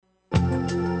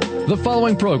The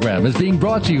following program is being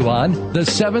brought to you on the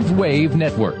Seventh Wave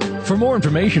Network. For more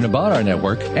information about our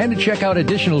network and to check out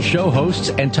additional show hosts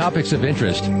and topics of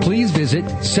interest, please visit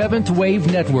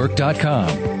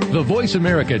seventhwavenetwork.com. The Voice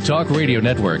America Talk Radio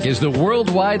Network is the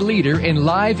worldwide leader in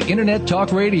live Internet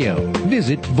talk radio.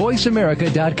 Visit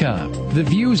voiceamerica.com. The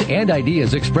views and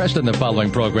ideas expressed in the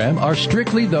following program are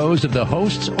strictly those of the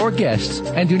hosts or guests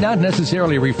and do not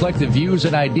necessarily reflect the views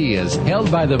and ideas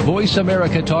held by the Voice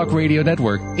America Talk Radio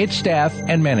Network, its staff,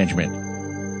 and management.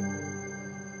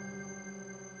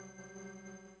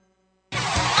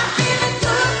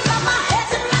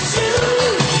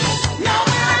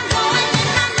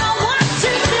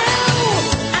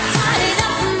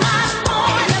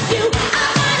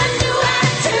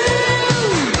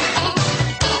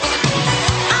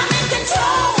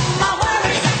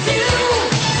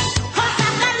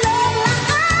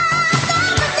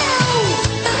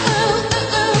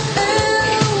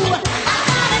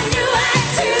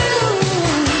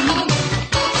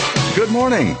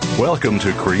 Welcome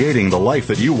to Creating the Life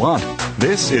That You Want.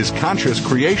 This is Conscious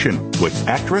Creation with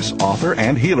actress, author,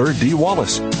 and healer Dee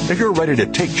Wallace. If you're ready to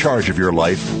take charge of your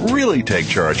life, really take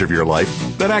charge of your life,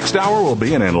 the next hour will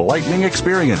be an enlightening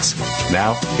experience.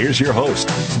 Now, here's your host,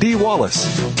 Dee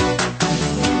Wallace.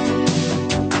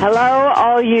 Hello,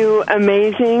 all you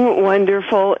amazing,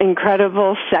 wonderful,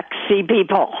 incredible, sexy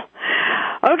people.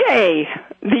 Okay,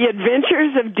 the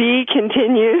adventures of Dee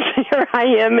continues. Here I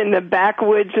am in the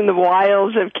backwoods and the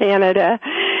wilds of Canada,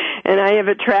 and I have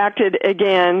attracted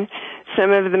again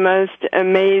some of the most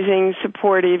amazing,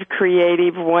 supportive,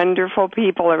 creative, wonderful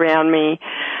people around me.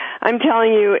 I'm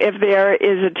telling you, if there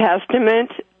is a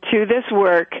testament to this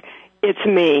work, it's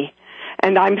me.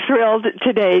 And I'm thrilled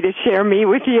today to share me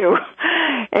with you.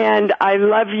 And I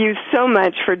love you so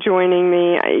much for joining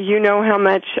me. You know how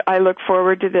much I look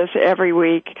forward to this every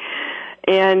week.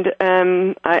 And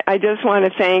I just want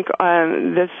to thank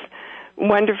this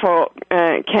wonderful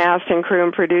cast and crew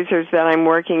and producers that I'm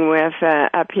working with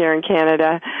up here in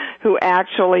Canada who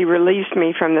actually released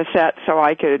me from the set so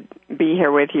I could be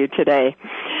here with you today.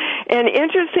 And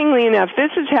interestingly enough,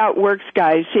 this is how it works,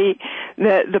 guys. See,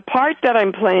 the part that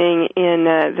I'm playing in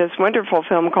this wonderful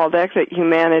film called Exit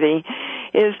Humanity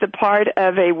is the part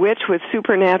of a witch with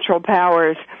supernatural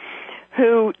powers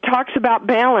who talks about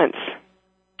balance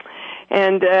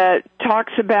and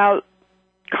talks about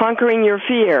conquering your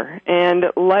fear and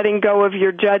letting go of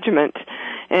your judgment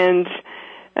and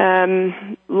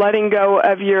letting go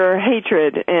of your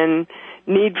hatred and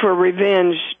need for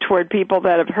revenge toward people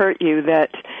that have hurt you,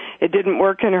 that it didn't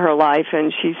work in her life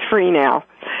and she's free now.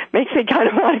 Makes me kind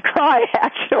of want to cry,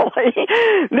 actually,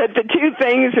 that the two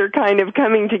things are kind of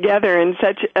coming together in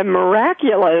such a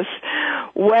miraculous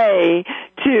way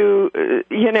to,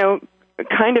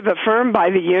 kind of affirmed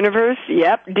by the universe,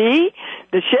 yep, Dee,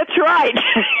 the shit's right.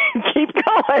 Keep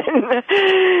going.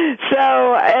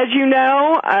 So, as you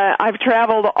know, I've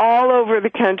traveled all over the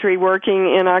country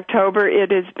working in October. It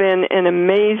has been an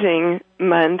amazing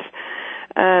month.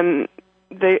 The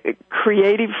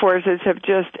creative forces have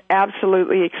just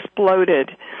absolutely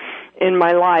exploded in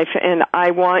my life, and I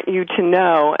want you to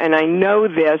know, and I know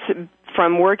this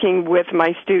from working with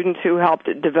my students who helped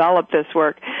develop this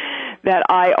work, that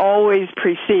I always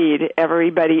precede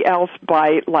everybody else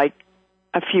by like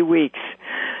a few weeks.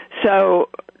 So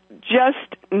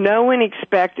just know and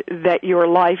expect that your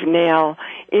life now,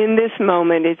 in this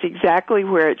moment, is exactly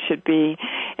where it should be,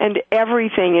 and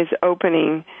everything is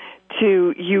opening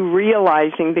to you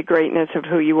realizing the greatness of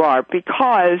who you are.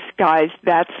 Because, guys,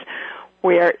 that's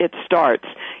where it starts.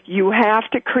 You have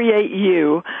to create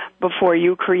you before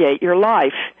you create your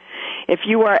life. If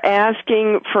you are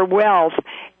asking for wealth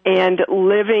and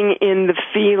living in the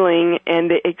feeling and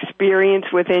the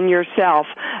experience within yourself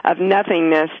of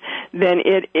nothingness, then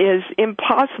it is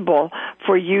impossible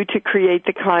for you to create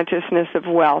the consciousness of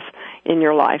wealth in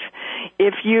your life.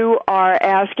 If you are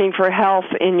asking for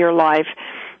health in your life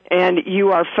and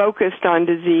you are focused on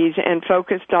disease and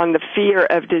focused on the fear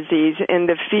of disease and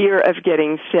the fear of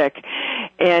getting sick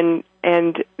and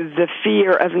the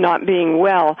fear of not being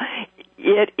well,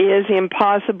 it is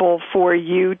impossible for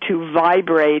you to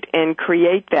vibrate and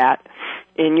create that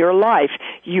in your life.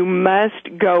 You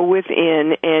must go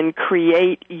within and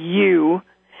create you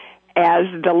as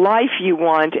the life you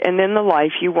want, and then the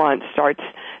life you want starts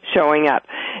showing up.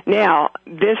 Now,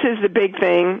 this is the big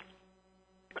thing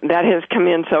that has come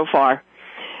in so far.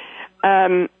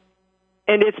 And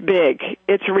it's big.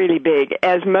 It's really big.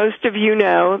 As most of you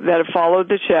know that have followed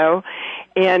the show,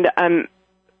 and I'm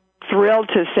thrilled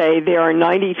to say there are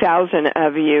 90,000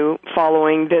 of you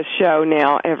following this show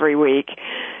now every week.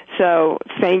 so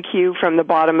thank you from the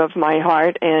bottom of my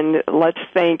heart, and let's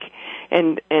thank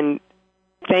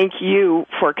you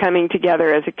for coming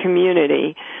together as a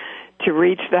community to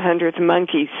reach the 100th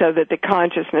monkey so that the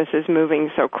consciousness is moving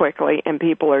so quickly and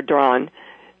people are drawn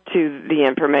to the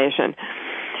information.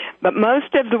 But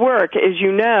most of the work, as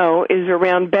you know, is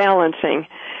around balancing.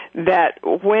 That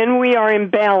when we are in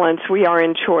balance, we are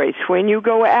in choice. When you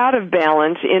go out of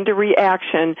balance into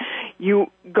reaction, you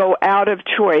go out of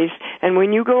choice. And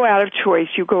when you go out of choice,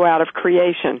 you go out of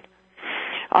creation.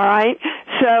 All right?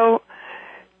 So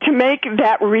to make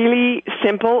that really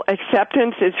simple,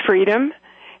 acceptance is freedom.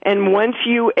 And once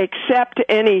you accept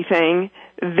anything,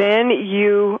 then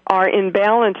you are in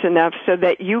balance enough so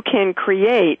that you can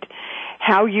create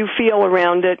how you feel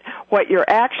around it, what your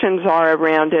actions are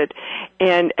around it,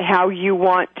 and how you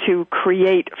want to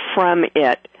create from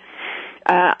it.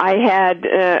 I had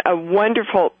a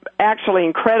wonderful, actually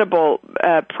incredible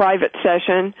private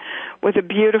session with a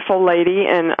beautiful lady,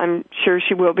 and I'm sure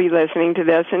she will be listening to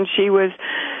this, and she was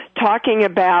talking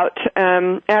about,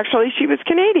 actually she was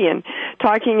Canadian,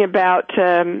 talking about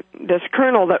this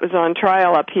colonel that was on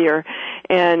trial up here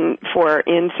and for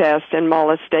incest and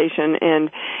molestation,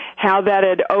 and how that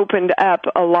had opened up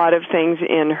a lot of things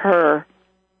in her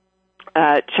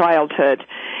childhood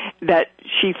that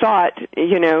she thought,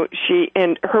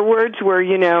 and her words were,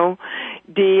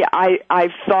 Dee,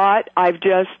 I've thought, I've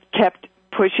just kept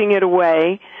pushing it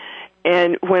away,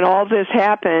 and when all this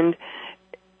happened,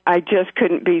 I just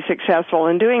couldn't be successful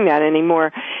in doing that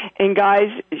anymore. And guys,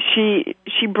 she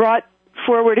brought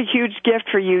forward a huge gift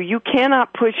for you. You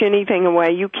cannot push anything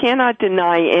away. You cannot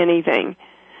deny anything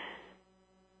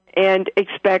and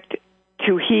expect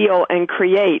to heal and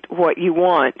create what you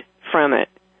want from it.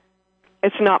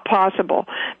 It's not possible,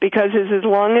 because as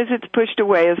long as it's pushed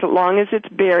away, as long as it's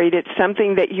buried, it's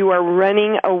something that you are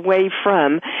running away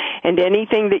from, and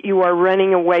anything that you are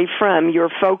running away from, your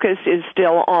focus is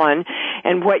still on,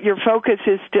 and what your focus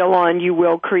is still on, you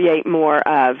will create more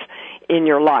of in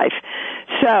your life.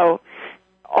 So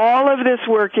all of this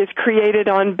work is created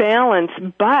on balance,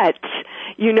 but,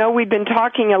 we've been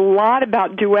talking a lot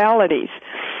about dualities.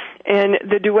 And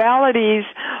the dualities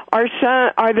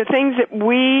are the things that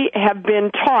we have been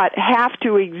taught have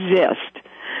to exist.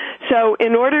 So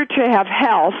in order to have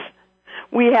health,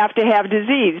 we have to have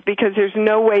disease, because there's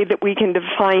no way that we can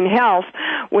define health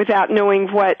without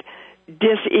knowing what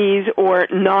dis-ease or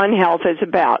non-health is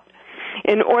about.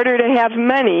 In order to have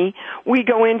money, we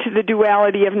go into the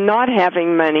duality of not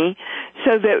having money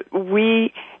so that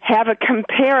we have a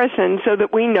comparison so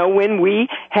that we know when we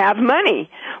have money,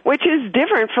 which is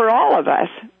different for all of us,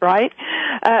 right?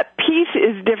 Peace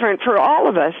is different for all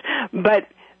of us, but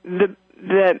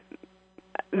the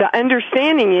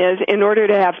understanding is, in order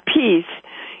to have peace,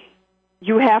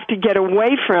 you have to get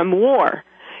away from war.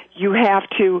 You have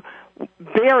to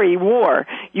bury war.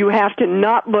 You have to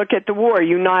not look at the war.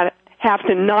 You have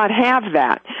to not have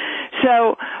that.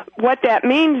 So what that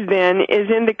means then is,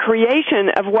 in the creation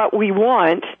of what we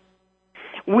want,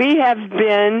 we have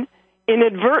been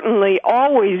inadvertently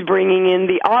always bringing in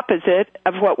the opposite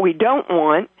of what we don't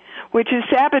want, which is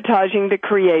sabotaging the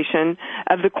creation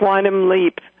of the quantum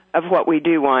leap of what we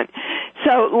do want.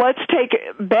 So let's take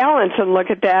balance and look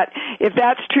at that. If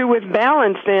that's true with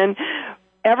balance, then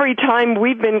every time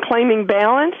we've been claiming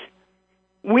balance,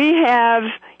 we have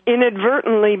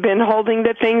inadvertently been holding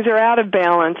that things are out of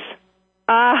balance.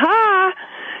 Aha!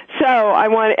 So I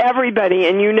want everybody,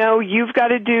 and you've got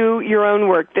to do your own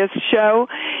work. This show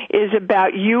is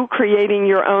about you creating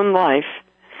your own life.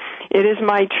 It is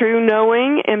my true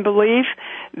knowing and belief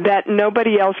that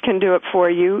nobody else can do it for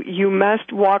you. You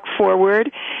must walk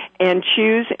forward and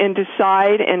choose and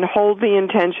decide and hold the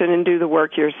intention and do the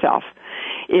work yourself.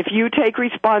 If you take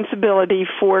responsibility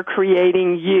for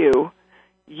creating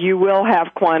you will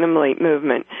have quantum leap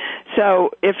movement.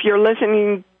 So if you're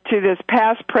listening to this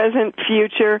past, present,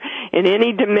 future, in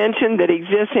any dimension that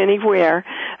exists anywhere,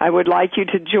 I would like you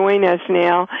to join us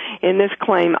now in this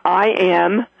claim, I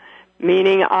am,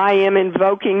 meaning I am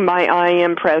invoking my I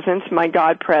am presence, my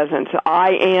God presence.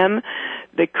 I am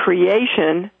the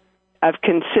creation of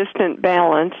consistent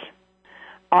balance.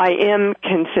 I am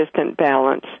consistent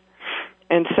balance.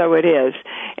 And so it is.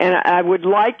 And I would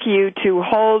like you to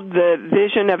hold the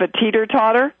vision of a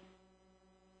teeter-totter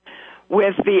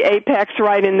with the apex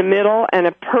right in the middle, and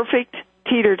a perfect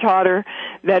teeter-totter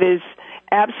that is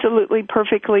absolutely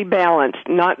perfectly balanced,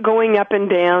 not going up and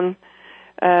down,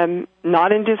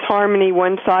 not in disharmony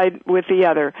one side with the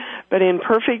other, but in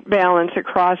perfect balance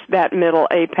across that middle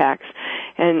apex.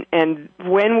 And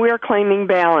when we're claiming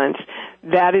balance,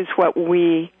 that is what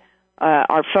we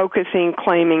are focusing,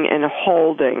 claiming, and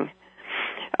holding.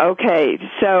 Okay,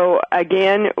 so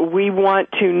again, we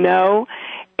want to know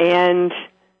and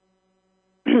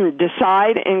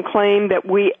decide and claim that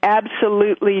we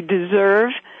absolutely deserve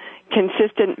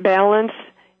consistent balance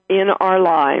in our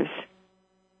lives.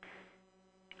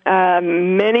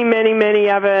 Many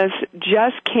of us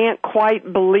just can't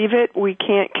quite believe it. We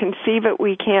can't conceive it.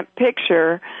 We can't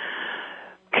picture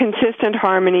consistent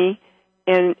harmony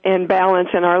and balance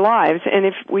in our lives. And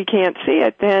if we can't see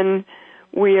it, then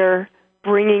we're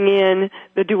bringing in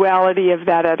the duality of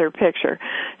that other picture.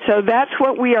 So that's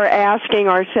what we are asking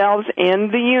ourselves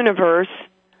and the universe,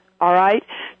 all right,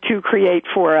 to create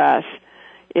for us,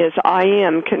 is I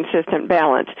am consistent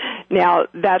balance. Now,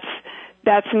 that's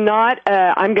not,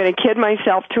 I'm going to kid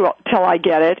myself till I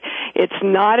get it. It's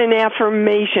not an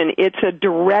affirmation. It's a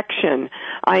direction.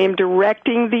 I am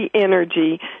directing the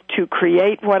energy to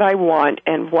create what I want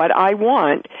and what I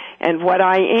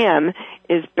am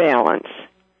is balance.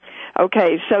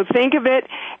 Okay, so think of it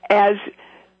as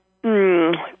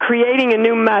creating a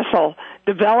new muscle,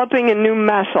 developing a new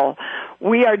muscle.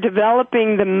 We are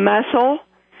developing the muscle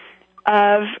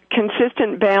of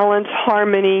consistent balance,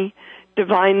 harmony,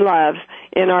 divine love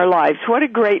in our lives. What a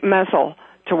great muscle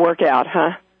to work out,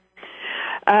 huh?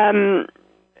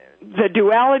 The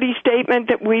duality statement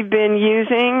that we've been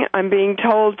using, I'm being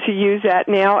told to use that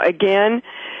now again.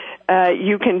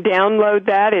 You can download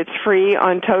that. It's free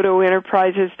on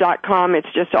TotoEnterprises.com.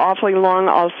 It's just awfully long.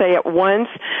 I'll say it once.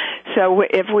 So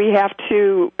if we have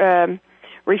to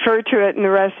refer to it in the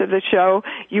rest of the show,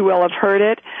 you will have heard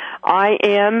it. I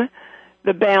am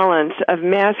the balance of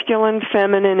masculine,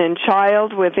 feminine, and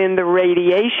child within the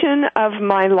radiation of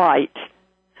my light,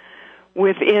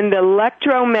 within the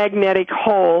electromagnetic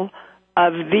whole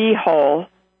of the whole,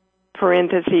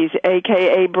 parentheses,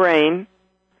 a.k.a. brain.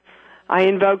 I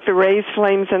invoke the rays,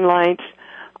 flames, and lights.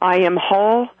 I am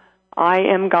whole. I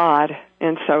am God.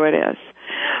 And so it is.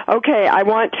 Okay, I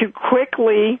want to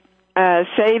quickly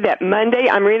say that Monday,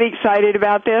 I'm really excited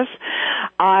about this.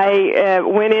 I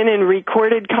went in and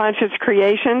recorded Conscious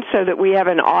Creation so that we have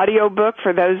an audio book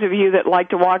for those of you that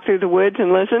like to walk through the woods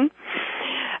and listen.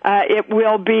 It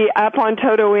will be up on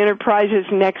Toto Enterprises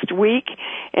next week,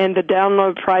 and the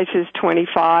download price is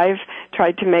 $25.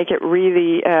 Tried to make it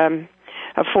really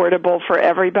affordable for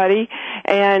everybody.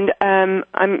 And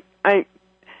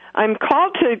I'm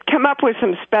called to come up with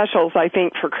some specials, I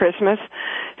think, for Christmas.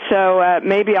 So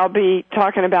maybe I'll be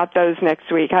talking about those next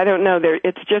week. I don't know.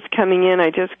 It's just coming in.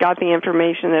 I just got the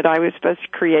information that I was supposed to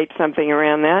create something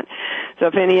around that. So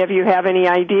if any of you have any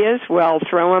ideas, well,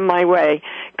 throw them my way.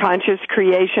 Conscious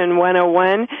Creation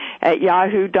 101 at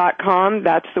yahoo.com.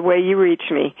 That's the way you reach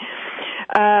me.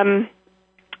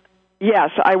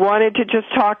 Yes, I wanted to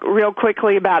just talk real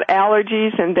quickly about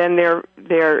allergies, and then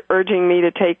they're urging me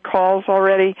to take calls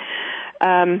already.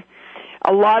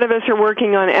 A lot of us are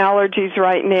working on allergies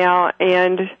right now,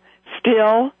 and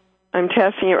still, I'm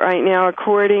testing it right now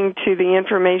according to the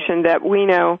information that we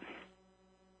know.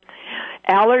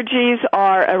 Allergies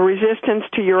are a resistance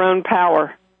to your own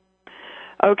power.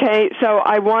 Okay, so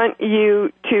I want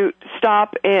you to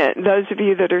stop, those of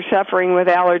you that are suffering with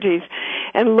allergies,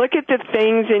 and look at the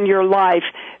things in your life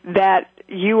that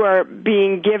you are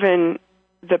being given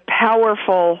the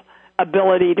powerful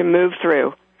ability to move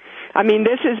through. I mean,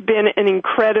 this has been an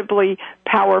incredibly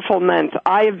powerful month.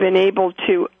 I have been able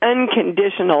to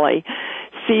unconditionally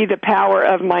see the power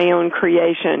of my own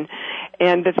creation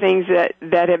and the things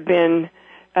that have been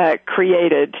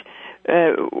created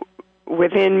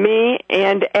within me,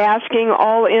 and asking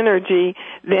all energy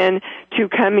then to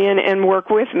come in and work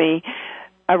with me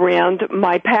around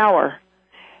my power.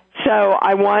 So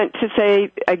I want to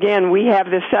say, again, we have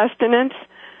the sustenance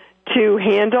to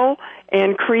handle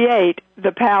and create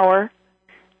the power,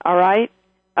 all right,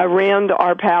 around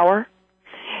our power.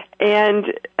 And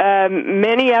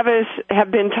many of us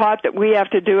have been taught that we have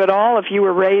to do it all. If you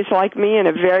were raised like me in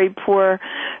a very poor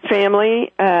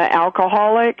family,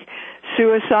 alcoholic,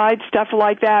 suicide, stuff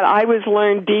like that, I was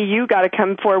learned, you got to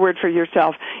come forward for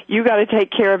yourself. You got to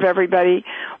take care of everybody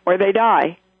or they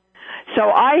die. So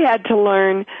I had to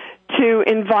learn to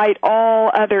invite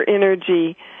all other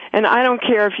energy. And I don't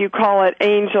care if you call it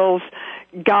angels,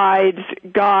 guides,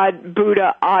 God,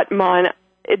 Buddha, Atman.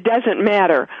 It doesn't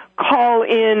matter. Call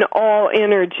in all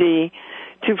energy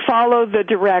to follow the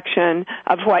direction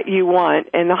of what you want.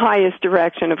 And the highest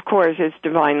direction, of course, is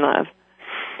divine love.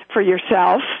 For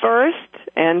yourself first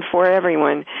and for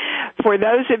everyone. for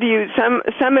those of you,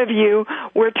 some of you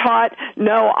were taught,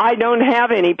 no, I don't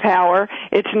have any power.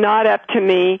 It's not up to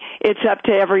me. It's up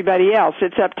to everybody else.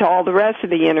 It's up to all the rest of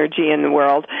the energy in the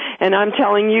world. And I'm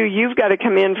telling you, you've got to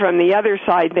come in from the other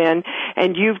side then,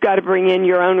 and you've got to bring in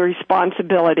your own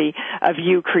responsibility of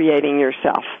you creating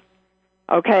yourself.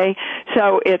 Okay?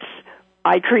 So it's,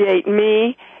 I create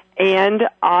me, and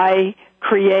I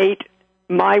create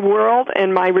my world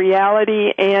and my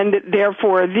reality, and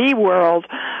therefore the world,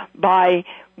 by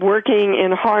working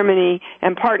in harmony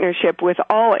and partnership with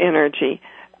all energy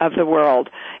of the world.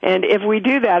 And if we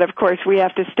do that, of course, we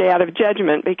have to stay out of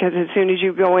judgment, because as soon as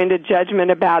you go into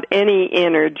judgment about any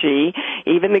energy,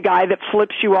 even the guy that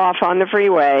flips you off on the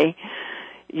freeway,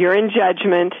 you're in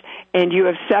judgment, and you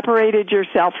have separated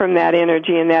yourself from that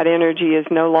energy, and that energy is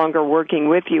no longer working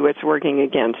with you, it's working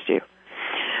against you.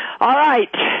 All right,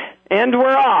 and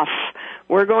we're off.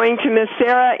 We're going to Miss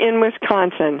Sarah in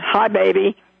Wisconsin. Hi,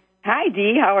 baby. Hi,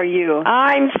 Dee. How are you?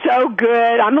 I'm so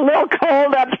good. I'm a little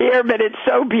cold up here, but it's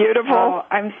so beautiful. Oh,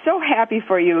 I'm so happy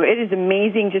for you. It is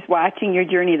amazing just watching your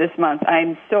journey this month.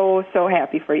 I'm so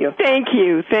happy for you. Thank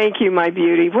you. Thank you, my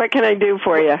beauty. What can I do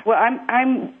for you? Well,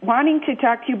 I'm wanting to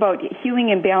talk to you about healing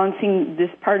and balancing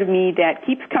this part of me that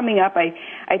keeps coming up.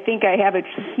 I think I have it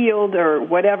healed or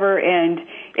whatever, and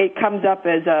it comes up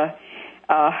as a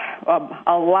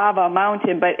lava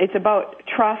mountain, but it's about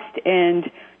trust and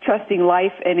trusting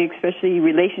life, and especially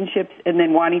relationships, and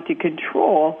then wanting to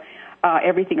control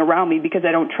everything around me because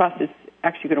I don't trust it's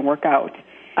actually going to work out.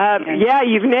 Yeah,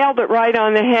 you've nailed it right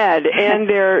on the head. And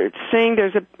they're saying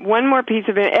there's one more piece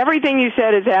of it. Everything you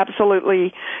said is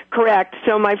absolutely correct.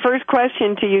 So my first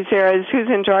question to you, Sarah, is who's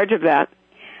in charge of that?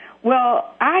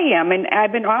 Well, I am, and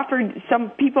I've been offered, some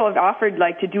people have offered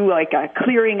like to do like a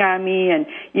clearing on me and,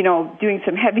 you know, doing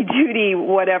some heavy duty,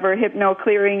 whatever, hypno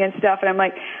clearing and stuff. And I'm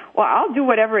like, well, I'll do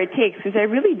whatever it takes, because I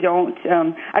really don't,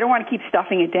 I don't want to keep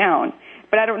stuffing it down.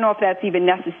 But I don't know if that's even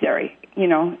necessary. You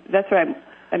know, that's what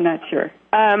I'm not sure.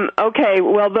 Okay,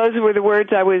 well, those were the words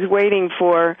I was waiting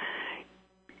for.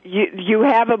 You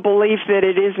have a belief that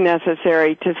it is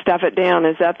necessary to stuff it down.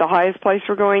 Is that the highest place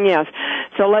we're going? Yes.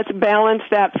 So let's balance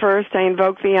that first. I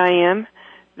invoke the I Am,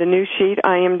 the new sheet,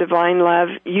 I Am Divine Love.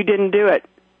 You didn't do it,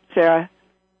 Sarah.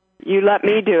 You let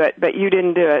me do it, but you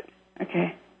didn't do it.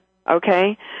 Okay.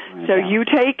 Okay? So you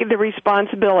take the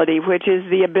responsibility, which is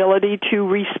the ability to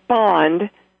respond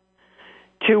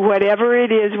to whatever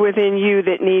it is within you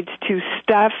that needs to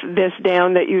stuff this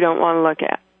down that you don't want to look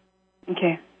at.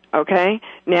 Okay. Okay?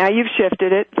 Now you've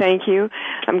shifted it. Thank you.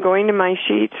 I'm going to my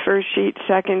sheets, first sheet,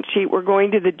 second sheet. We're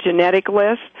going to the genetic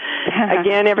list.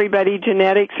 Again, everybody,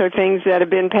 genetics are things that have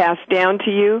been passed down to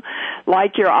you,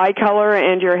 like your eye color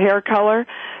and your hair color.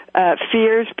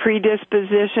 Fears,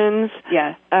 predispositions,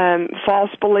 yes. False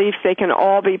beliefs, they can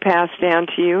all be passed down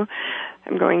to you.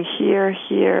 I'm going here,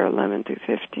 11 through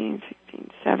 15,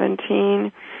 16,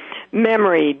 17.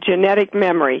 Memory, genetic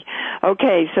memory.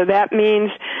 Okay, so that means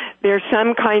there's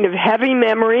some kind of heavy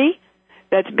memory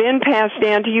that's been passed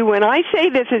down to you. When I say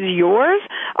this is yours,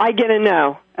 I get a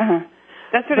no. Uh-huh.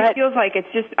 That's what it feels like.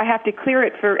 It's just I have to clear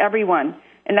it for everyone,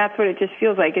 and that's what it just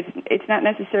feels like. It's not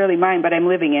necessarily mine, but I'm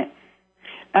living it.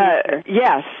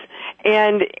 Yes.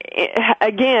 And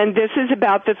again, this is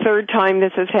about the third time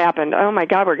this has happened. Oh, my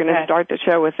God, we're going to start the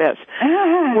show with this.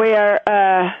 Where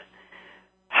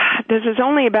this is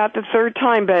only about the third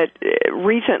time, but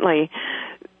recently,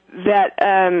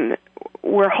 that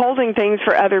we're holding things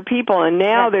for other people, and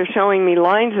now they're showing me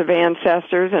lines of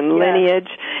ancestors and lineage.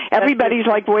 Everybody's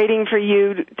like waiting for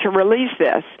you to release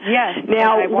this. Yes.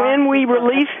 Now, when we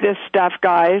release this stuff,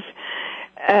 guys,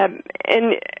 and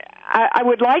I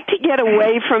would like to get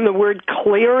away from the word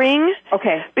clearing.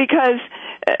 Okay. Because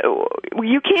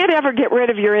you can't ever get rid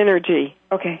of your energy.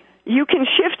 Okay. You can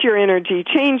shift your energy,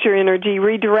 change your energy,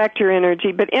 redirect your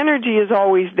energy, but energy is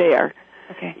always there.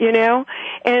 Okay. You know?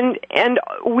 And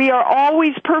we are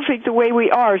always perfect the way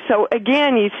we are. So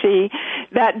again, you see,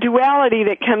 that duality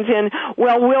that comes in,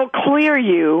 well, we'll clear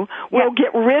you, we'll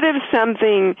get rid of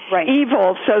something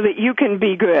evil so that you can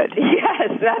be good.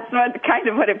 Yes, that's kind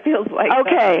of what it feels like.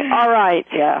 Okay, all right.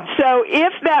 Yeah. So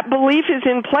if that belief is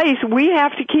in place, we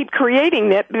have to keep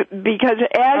creating it, because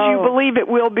as you believe, it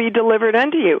will be delivered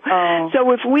unto you.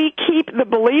 So if we keep the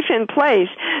belief in place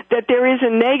that there is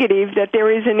a negative, that there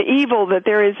is an evil, that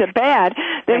there is a bad,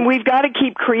 then we've got to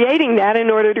keep creating that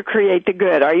in order to create the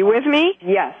good. Are you with me?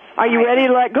 Yes. Are you ready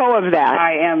to let go of that?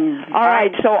 I am. All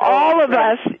right, so all of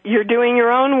us, you're doing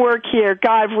your own work here.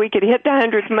 God, if we could hit the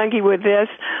 100th monkey with this,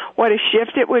 what a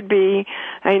shift it would be.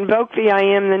 I invoke the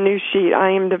I Am, the new sheet.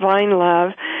 I Am Divine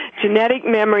Love. Genetic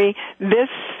memory. This,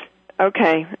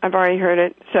 okay, I've already heard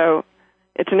it. So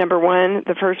It's number one,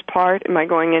 the first part. Am I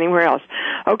going anywhere else?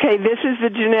 Okay, this is the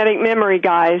genetic memory,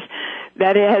 guys,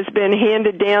 that it has been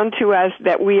handed down to us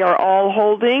that we are all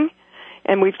holding.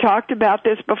 And we've talked about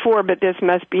this before, but this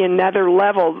must be another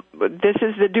level. This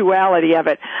is the duality of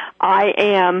it. I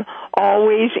am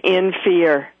always in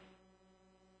fear.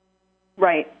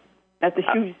 Right. At the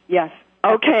shoes, yes.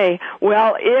 Okay,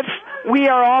 well, if we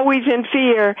are always in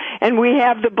fear and we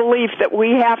have the belief that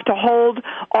we have to hold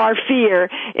our fear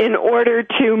in order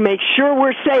to make sure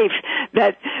we're safe,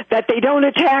 that they don't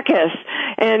attack us,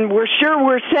 and we're sure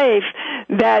we're safe,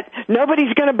 that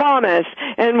nobody's going to bomb us,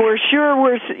 and we're sure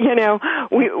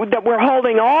that we're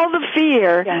holding all the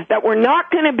fear that we're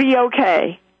not going to be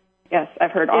okay. Yes,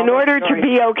 I've heard all in order to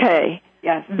be okay.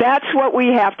 Yes. That's what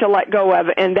we have to let go of,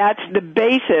 and that's the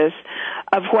basis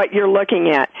of what you're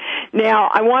looking at. Now,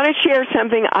 I want to share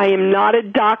something. I am not a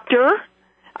doctor.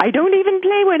 I don't even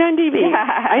play one on TV. Yeah.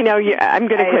 I know I'm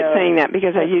going to quit saying that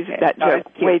because I use that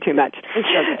joke way too much.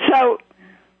 So,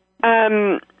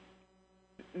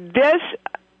 this,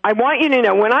 I want you to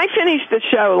know, when I finished the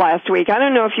show last week, I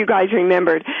don't know if you guys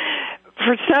remembered,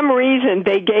 for some reason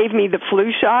they gave me the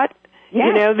flu shot. Yes.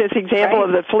 You know, this example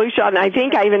of the flu shot, and I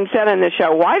think I even said on the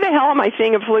show, why the hell am I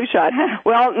seeing a flu shot?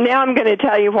 Well, now I'm going to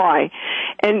tell you why.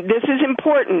 And this is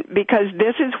important because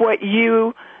this is what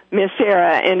you, Miss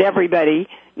Sarah, and everybody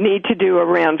need to do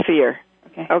around fear.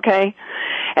 Okay?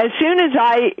 As soon as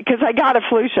because I got a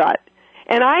flu shot,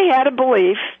 and I had a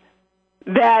belief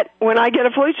that when I get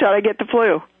a flu shot, I get the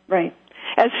flu. Right.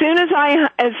 As soon as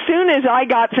I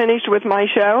got finished with my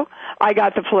show, I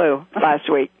got the flu last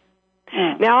week.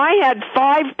 Now, I had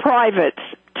 5 privates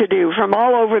to do from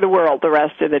all over the world the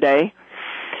rest of the day.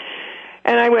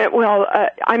 And I went,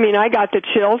 I got the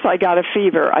chills. I got a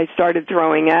fever. I started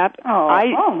throwing up.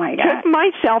 Oh my God. Took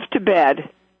myself to bed.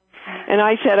 And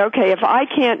I said, okay, if I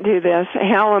can't do this,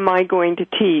 how am I going to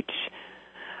teach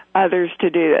others to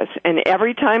do this? And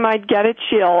every time I'd get a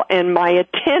chill and my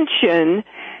attention,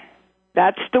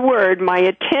 that's the word, my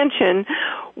attention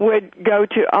would go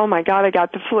to, oh my God, I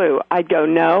got the flu. I'd go,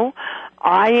 no,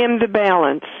 I am the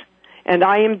balance, and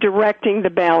I am directing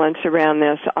the balance around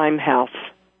this. I'm health.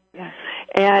 Yes.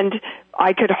 And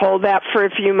I could hold that for a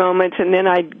few moments, and then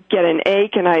I'd get an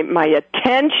ache, and my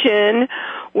attention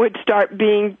would start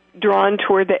being drawn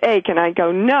toward the ache, and I'd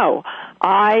go, no,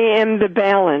 I am the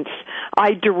balance.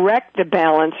 I direct the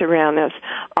balance around this.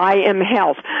 I am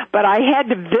health. But I had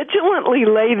to vigilantly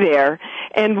lay there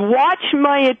and watch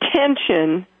my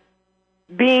attention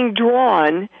being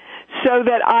drawn so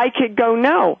that I could go,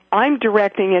 no, I'm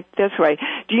directing it this way.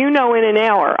 Do you know, in an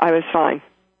hour I was fine?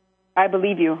 I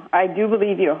believe you. I do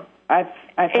believe you.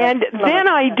 And then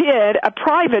I did a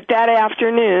private that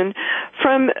afternoon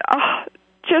from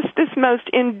just this most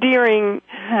endearing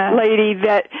lady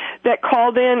that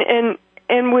called in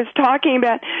and was talking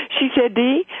about, she said,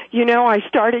 Dee, I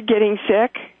started getting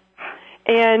sick,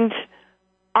 and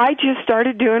I just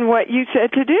started doing what you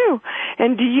said to do.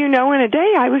 And do you know, in a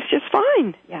day, I was just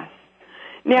fine. Yes.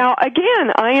 Now,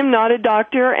 again, I am not a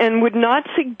doctor and would not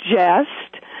suggest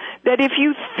that if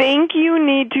you think you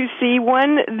need to see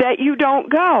one, that you don't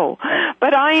go.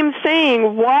 But I am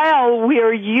saying, while we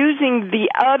are using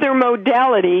the other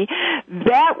modality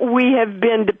that we have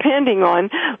been depending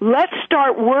on, let's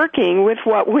start working with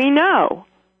what we know.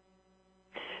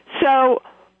 So,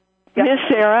 Miss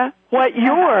Sarah, what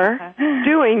you're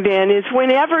doing then is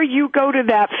whenever you go to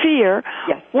that fear,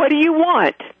 what do you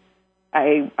want?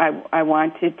 I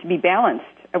want it to be balanced.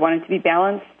 I want it to be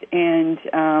balanced, and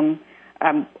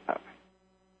and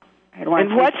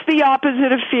what's the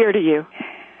opposite of fear to you?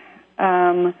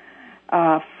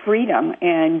 Freedom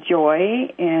and joy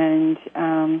and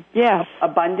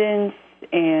abundance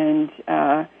and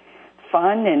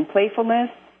fun and playfulness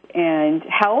and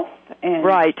health. And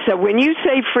right. So when you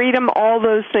say freedom, all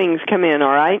those things come in,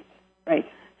 all right? Right.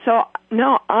 So,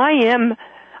 no, I am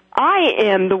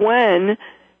the one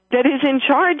that is in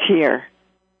charge here.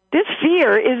 This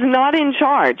fear is not in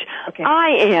charge. Okay.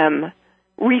 I am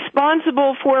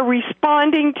responsible for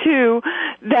responding to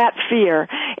that fear.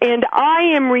 And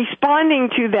I am responding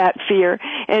to that fear,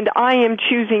 and I am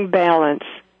choosing balance.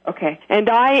 Okay. And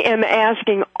I am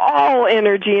asking all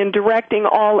energy and directing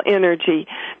all energy,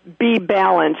 be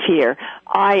balance here.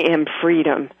 I am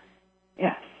freedom.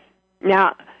 Yes.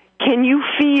 Now, can you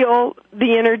feel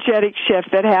the energetic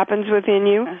shift that happens within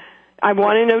you? I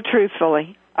want to know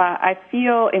truthfully. I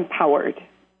feel empowered.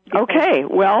 Okay,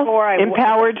 well,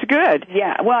 empowered's good.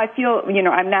 Yeah, well, I feel,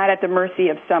 I'm not at the mercy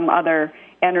of some other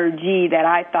energy that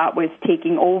I thought was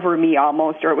taking over me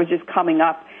almost, or it was just coming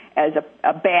up, as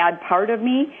a bad part of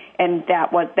me, and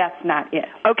that's not it.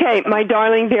 Okay, my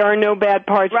darling, there are no bad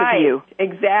parts right. of you.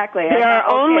 Exactly. There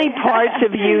are only parts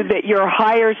of you that your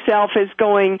higher self is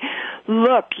going,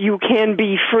 look, you can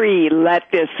be free,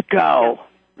 let this go.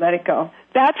 Let it go.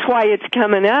 That's why it's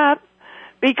coming up,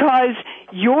 because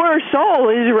your soul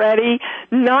is ready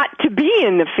not to be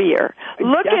in the fear.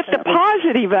 Look Definitely. at the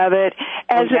positive of it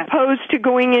as opposed to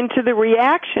going into the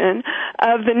reaction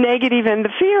of the negative and the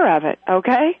fear of it,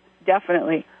 okay?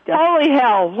 Definitely. Holy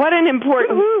hell, what an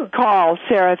important call,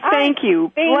 Sarah. Thank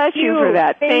you. Bless you for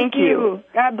that. Thank you.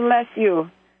 God bless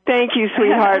you. Thank you,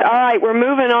 sweetheart. All right, we're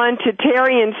moving on to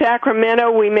Terry in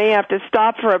Sacramento. We may have to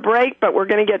stop for a break, but we're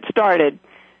going to get started.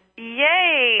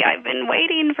 Yay! I've been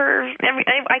waiting for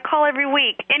I call every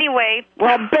week. Anyway.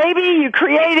 Well, baby, you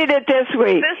created it this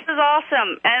week. This is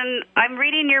awesome. And I'm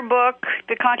reading your book,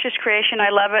 The Conscious Creation. I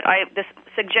love it. This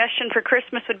suggestion for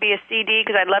Christmas would be a CD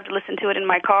because I'd love to listen to it in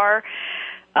my car.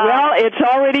 Well, it's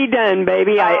already done,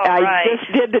 baby. I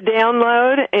just did the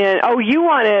download, and you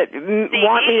want me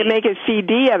to make a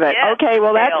CD of it? Yes, okay,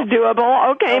 well that's doable.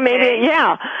 Okay, maybe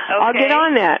I'll get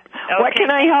on that. Okay, what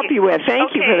can I help you with?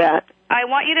 Thank you for that. I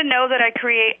want you to know that I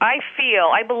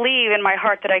believe in my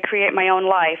heart that I create my own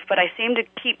life, but I seem to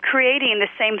keep creating the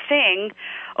same thing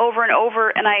over and over,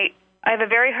 and I have a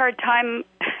very hard time,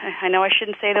 I know I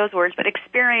shouldn't say those words, but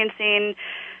experiencing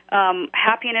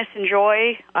happiness and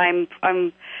joy. I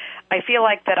feel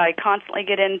like that I constantly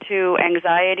get into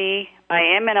anxiety. I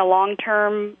am in a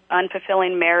long-term,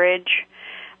 unfulfilling marriage,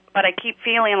 but I keep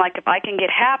feeling like if I can get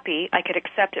happy, I could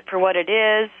accept it for what it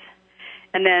is.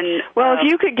 And then, well, if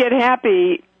you could get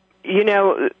happy,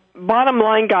 bottom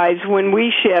line, guys, when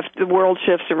we shift, the world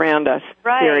shifts around us,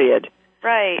 period.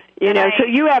 Right. So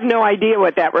you have no idea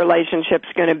what that relationship's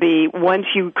going to be once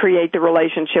you create the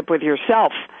relationship with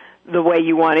yourself the way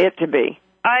you want it to be.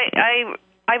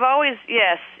 I've always,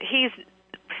 he's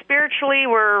spiritually,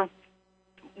 we're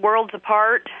worlds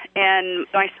apart, and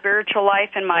my spiritual life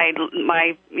and my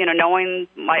knowing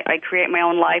I create my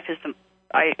own life is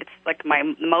it's like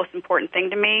the most important thing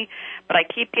to me, but I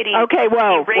keep getting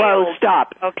whoa,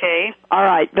 stop. Okay. All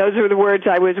right, those are the words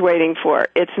I was waiting for.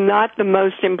 It's not the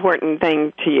most important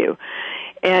thing to you.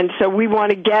 And so we want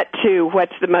to get to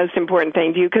what's the most important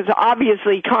thing to you, because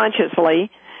obviously,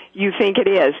 consciously, you think it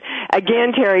is.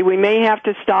 Again, Terry, we may have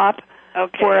to stop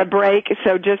for a break,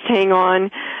 so just hang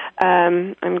on.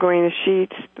 I'm going to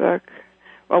Sheets, book.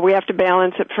 Well, we have to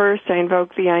balance it first. I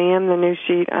invoke the I Am, the new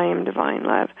sheet, I Am Divine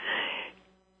Love.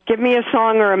 Give me a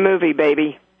song or a movie,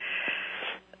 baby.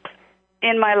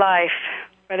 In My Life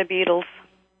by the Beatles.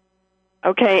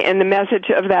 Okay, and the message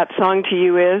of that song to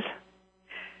you is?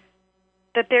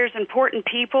 That there's important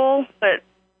people, but,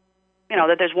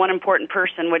 that there's one important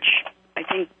person, which I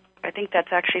think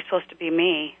that's actually supposed to be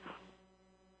me.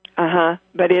 Uh-huh.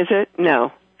 But is it?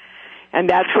 No. And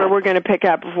that's where we're going to pick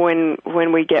up when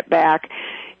we get back.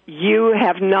 You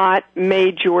have not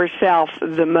made yourself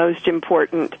the most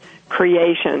important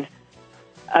creation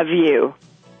of you.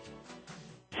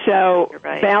 So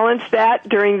balance that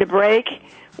during the break.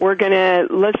 We're going to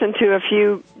listen to a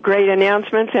few great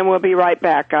announcements, and we'll be right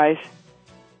back, guys.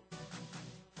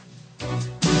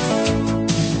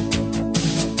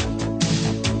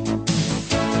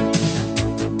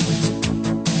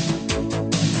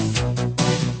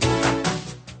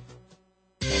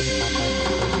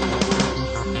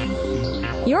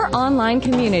 Your online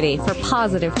community for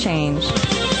positive change.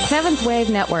 Seventh Wave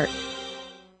Network.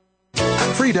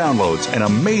 Free downloads and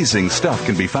amazing stuff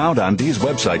can be found on Dee's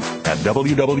website at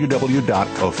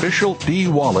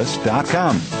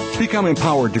www.officialdwallace.com. Become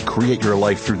empowered to create your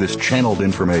life through this channeled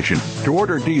information. To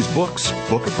order Dee's books,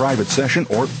 book a private session,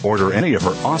 or order any of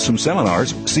her awesome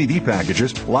seminars, CD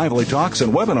packages, lively talks,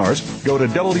 and webinars, go to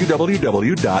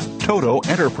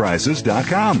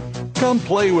www.totoenterprises.com. Come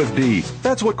play with Dee.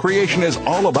 That's what creation is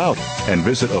all about. And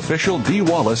visit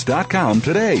officialdwallace.com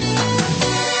today.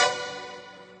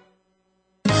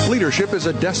 Leadership is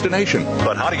a destination,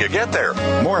 but how do you get there?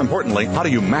 More importantly, how do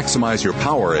you maximize your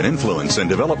power and influence and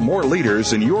develop more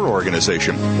leaders in your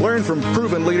organization? Learn from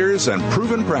proven leaders and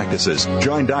proven practices.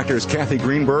 Join Drs. Kathy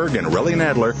Greenberg and Relly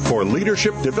Nadler for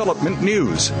Leadership Development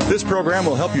News. This program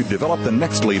will help you develop the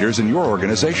next leaders in your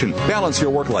organization, balance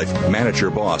your work life, manage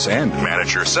your boss, and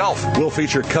manage yourself. We'll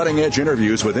feature cutting-edge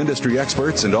interviews with industry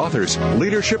experts and authors.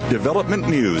 Leadership Development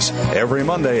News, every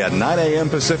Monday at 9 a.m.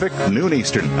 Pacific, noon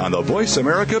Eastern, on the Voice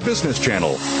America Business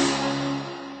Channel.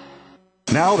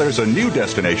 Now there's a new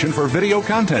destination for video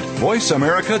content,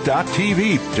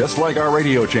 voiceamerica.tv. Just like our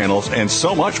radio channels and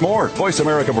so much more. Voice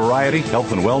America Variety,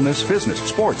 Health and Wellness, Business,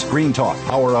 Sports, Green Talk,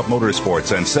 Power Up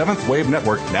Motorsports, and Seventh Wave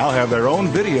Network now have their own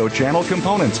video channel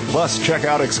components. Plus, check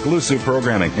out exclusive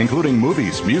programming, including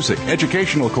movies, music,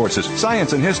 educational courses,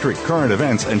 science and history, current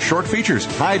events, and short features.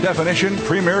 High-definition,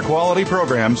 premier quality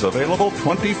programs available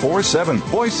 24/7.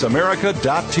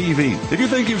 VoiceAmerica.tv. If you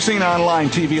think you've seen online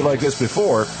TV like this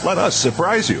before, let us surprise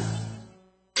you.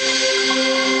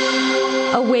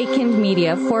 Awakened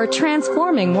media for a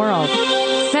transforming world.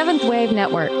 Seventh Wave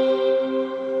Network.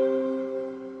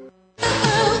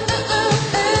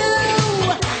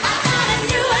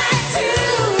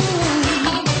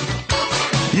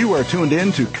 You are tuned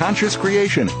in to Conscious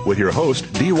Creation with your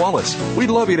host, Dee Wallace. We'd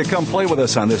love you to come play with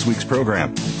us on this week's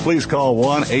program. Please call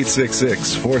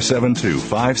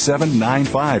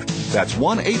 1-866-472-5795. That's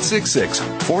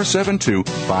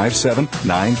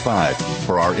 1-866-472-5795.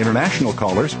 For our international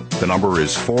callers, the number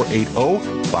is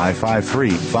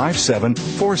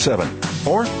 480-553-5747.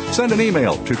 Or send an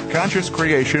email to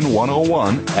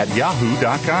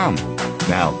consciouscreation101@yahoo.com.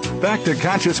 Now, back to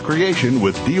Conscious Creation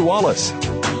with Dee Wallace.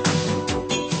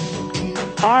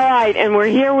 All right, and we're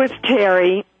here with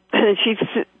Terry. She's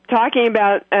talking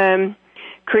about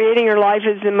creating her life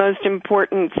is the most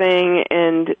important thing,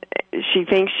 and she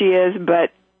thinks she is,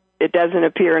 but it doesn't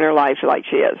appear in her life like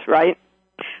she is, right?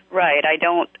 Right. I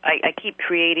keep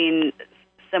creating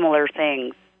similar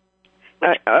things.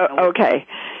 Okay.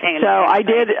 So I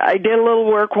did a little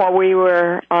work while we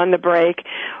were on the break.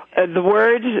 The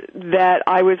words that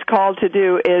I was called to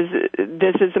do is,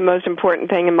 this is the most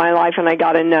important thing in my life, and I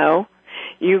got to know.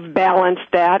 You've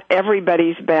balanced that.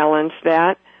 Everybody's balanced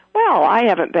that. Well, I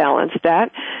haven't balanced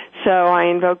that. So I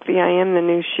invoke the I Am, the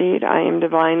new sheet. I am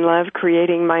divine love.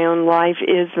 Creating my own life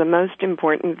is the most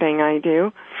important thing I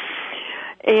do.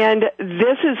 And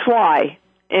this is why.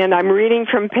 And I'm reading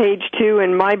from page 2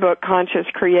 in my book, Conscious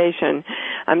Creation.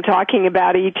 I'm talking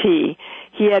about E.T.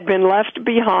 He had been left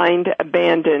behind,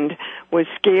 abandoned, was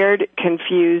scared,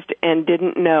 confused, and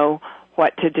didn't know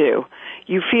what to do.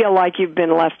 You feel like you've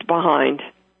been left behind.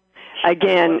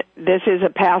 Again, this is a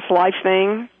past life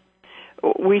thing.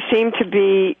 We seem to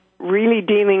be really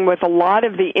dealing with a lot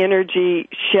of the energy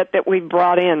shit that we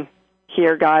brought in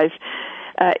here, guys.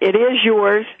 It is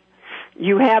yours.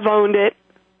 You have owned it.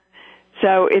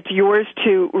 So it's yours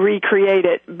to recreate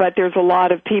it, but there's a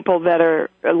lot of people a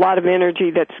lot of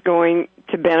energy that's going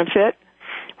to benefit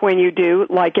when you do,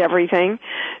 like everything.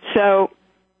 So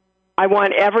I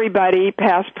want everybody,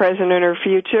 past, present, or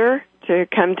future, to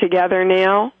come together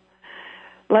now.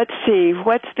 Let's see,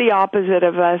 what's the opposite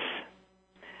of us?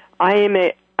 I am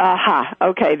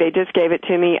okay, they just gave it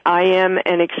to me. I am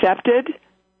an accepted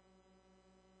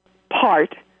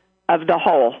part of the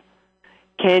whole.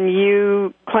 Can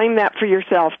you claim that for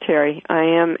yourself, Terry? I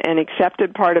am an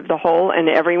accepted part of the whole, and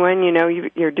everyone, you know,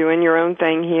 you're doing your own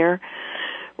thing here.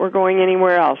 We're going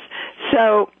anywhere else.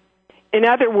 So, in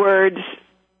other words,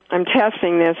 I'm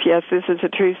testing this. Yes, this is a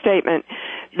true statement,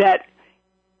 that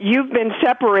you've been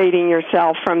separating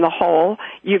yourself from the whole.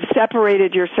 You've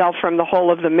separated yourself from the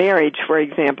whole of the marriage, for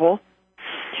example,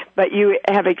 but you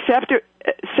have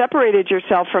separated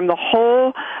yourself from the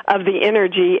whole of the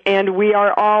energy, and we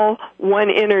are all one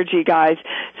energy, guys.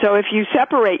 So if you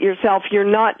separate yourself, you're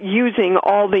not using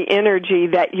all the energy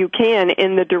that you can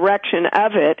in the direction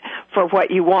of it for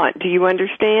what you want. Do you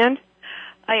understand?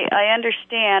 I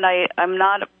understand. I'm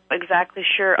not exactly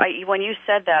sure. When you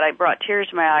said that, I brought tears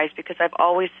to my eyes because I've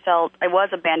always felt I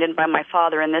was abandoned by my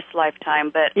father in this lifetime.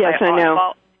 But yes, I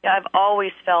know. I've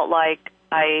always felt like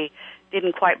I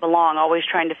didn't quite belong, always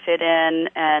trying to fit in,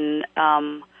 and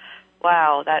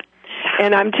wow, that.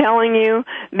 And I'm telling you,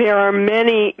 there are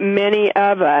many, many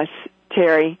of us,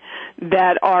 Terry,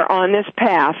 that are on this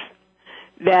path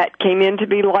that came in to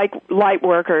be like light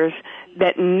workers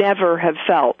that never have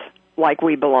felt like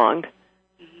we belonged.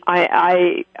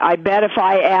 I bet if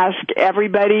I asked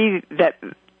everybody that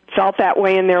felt that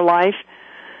way in their life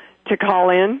to call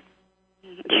in,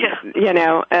 you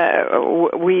know,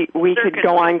 we could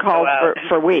go on call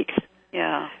for weeks.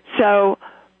 Yeah. So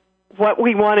what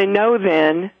we want to know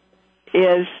then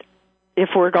is,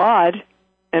 if we're God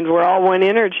and we're all one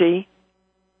energy,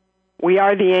 we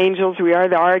are the angels, we are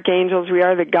the archangels, we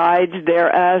are the guides,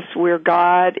 they're us, we're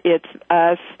God, it's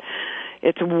us,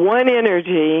 it's one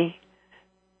energy,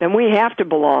 then we have to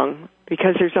belong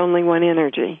because there's only one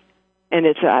energy, and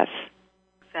it's us.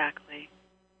 Exactly.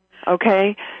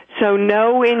 Okay? So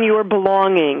know in your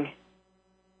belonging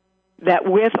that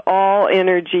with all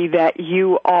energy that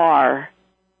you are,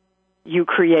 you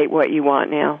create what you want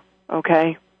now.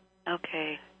 Okay?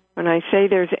 Okay. when I say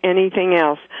there's anything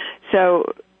else.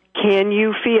 So can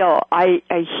you feel, I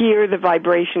hear the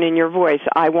vibration in your voice.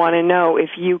 I want to know if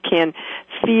you can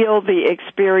feel the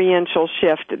experiential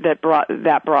shift that brought.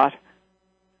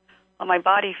 Well, my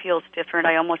body feels different.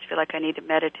 I almost feel like I need to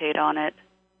meditate on it.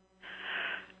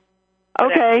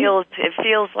 Okay. It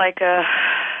feels like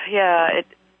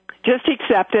Just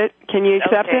accept it. Can you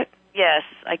accept it? Yes,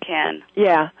 I can.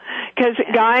 Yeah. Because,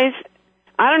 guys,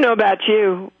 I don't know about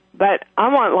you, but I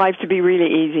want life to be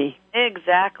really easy.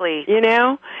 Exactly. You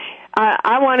know?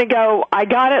 I want to go, I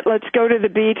got it, let's go to the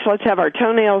beach, let's have our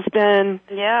toenails done.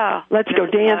 Yeah. Let's go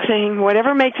dancing,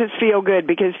 whatever makes us feel good,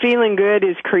 because feeling good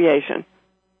is creation.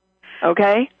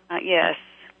 Okay? Yes.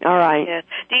 All right. Yes.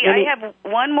 Dee, I have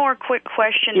one more quick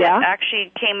question that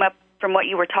actually came up from what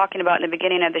you were talking about in the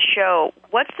beginning of the show.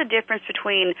 What's the difference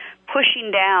between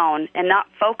pushing down and not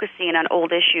focusing on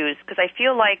old issues? Because I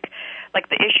feel like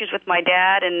the issues with my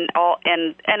dad and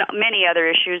many other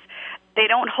issues, they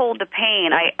don't hold the pain.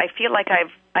 I feel like I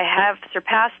have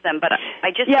surpassed them, but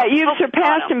I just you've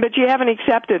surpassed them, but you haven't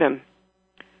accepted them.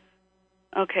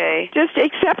 Okay. Just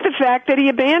accept the fact that he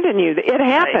abandoned you. It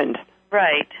happened.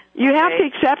 Right. You have to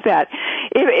accept that.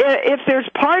 If there's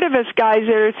part of us, guys,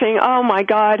 that are saying, oh, my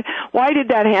God, why did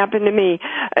that happen to me?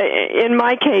 In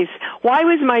my case, why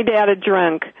was my dad a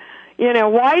drunk? You know,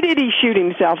 why did he shoot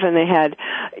himself in the head?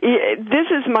 This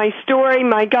is my story.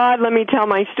 My God, let me tell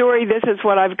my story. This is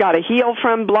what I've got to heal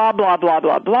from, blah, blah, blah,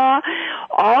 blah, blah.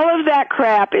 All of that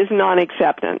crap is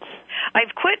non-acceptance.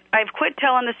 I've quit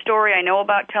telling the story. I know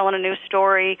about telling a new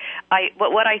story.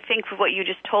 What I think for what you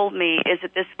just told me is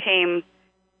that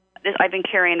I've been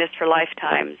carrying this for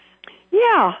lifetimes.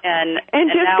 Yeah. And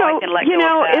just now go, I can let go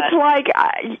of that. It's like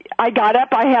I got up,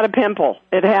 I had a pimple.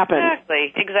 It happened.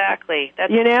 Exactly.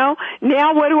 Now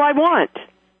what do I want?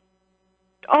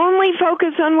 Only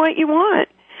focus on what you want.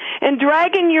 And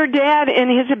dragging your dad and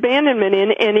his abandonment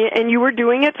in, and you were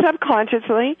doing it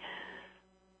subconsciously,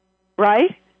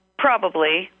 right?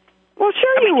 Probably. Well,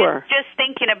 sure you were. Just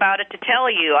thinking about it to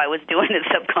tell you I was doing it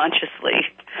subconsciously.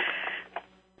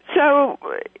 So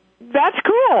that's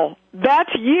cool.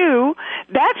 That's you.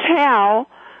 That's how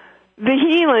the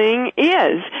healing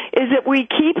is that we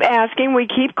keep asking, we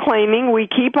keep claiming, we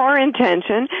keep our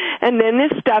intention, and then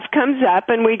this stuff comes up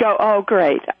and we go, oh,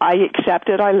 great, I accept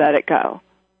it, I let it go.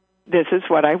 This is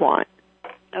what I want.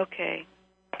 Okay.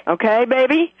 Okay,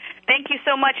 baby? Thank you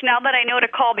so much. Now that I know to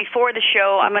call before the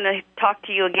show, I'm going to talk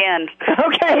to you again.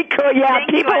 Okay, cool. Yeah,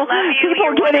 Thank you. I love you.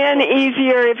 People get in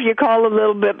easier if you call a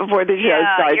little bit before the show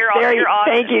starts. You're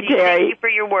awesome. Thank you, Terry. Thank you for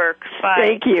your work.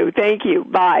 Bye. Thank you.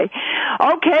 Bye.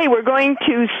 Okay, we're going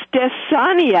to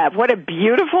Stesania. What a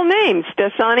beautiful name,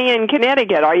 Stesania in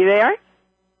Connecticut. Are you there?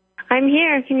 I'm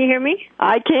here. Can you hear me?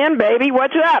 I can, baby.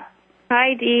 What's up?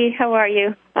 Hi, Dee. How are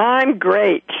you? I'm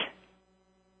great.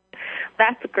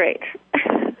 That's great.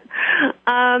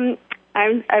 I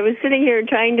was sitting here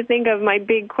trying to think of my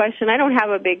big question. I don't have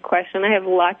a big question. I have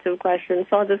lots of questions,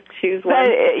 so I'll just choose one.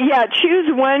 Choose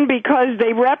one because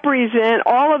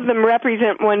all of them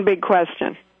represent one big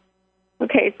question.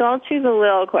 Okay, so I'll choose a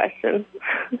little question.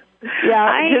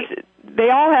 They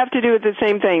all have to do with the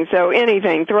same thing, so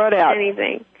anything, throw it out.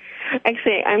 Anything.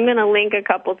 Actually, I'm going to link a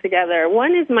couple together.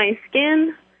 One is my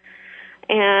skin,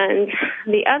 and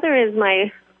the other is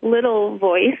my little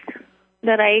voice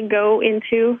that I go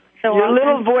into. So your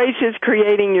little voice is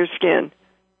creating your skin.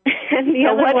 And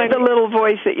what's the little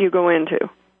voice that you go into?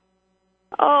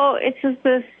 Oh, it's just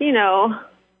this,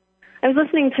 I was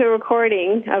listening to a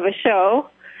recording of a show,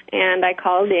 and I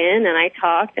called in, and I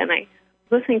talked, and I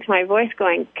was listening to my voice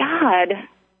going, God,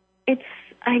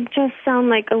 I just sound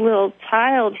like a little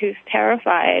child who's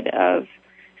terrified of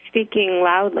speaking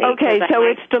loudly. Okay, so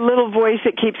it's the little voice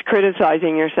that keeps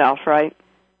criticizing yourself, right?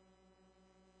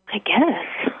 I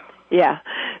guess. Yeah.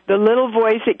 The little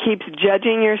voice that keeps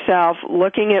judging yourself,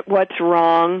 looking at what's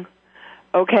wrong,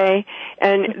 okay?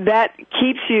 And that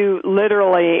keeps you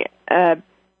literally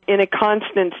in a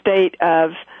constant state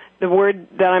of, the word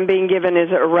that I'm being given is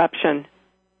eruption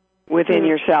within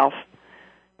yourself.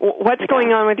 What's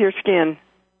going on with your skin?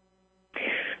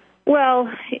 Well,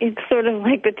 it's sort of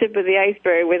like the tip of the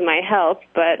iceberg with my health,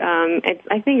 but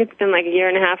I think it's been like a year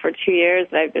and a half or 2 years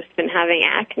that I've just been having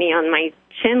acne on my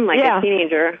chin like a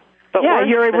teenager. But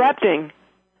you're erupting.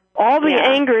 All the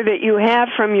anger that you have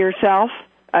from yourself,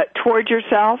 toward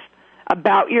yourself,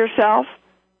 about yourself,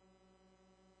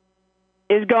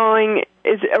 is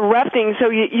erupting, so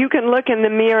you can look in the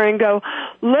mirror and go,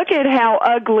 look at how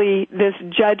ugly this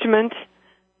judgment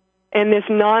and this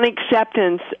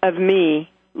non-acceptance of me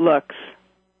looks.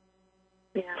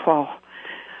 Yeah. Whoa.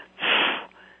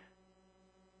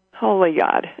 Holy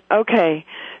God. Okay.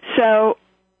 So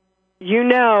you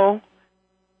know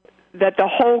that the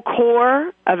whole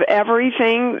core of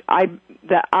everything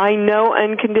that I know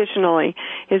unconditionally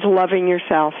is loving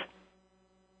yourself.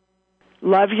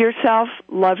 Love yourself,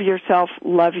 love yourself,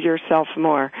 love yourself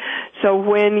more. So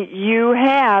when you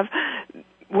hear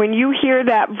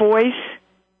that voice,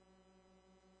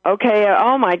 okay,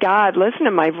 oh my God, listen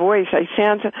to my voice. I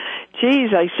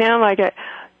sound like a...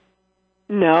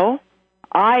 No,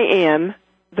 I am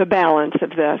the balance of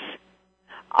this.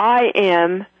 I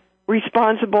am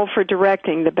responsible for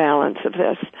directing the balance of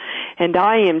this. And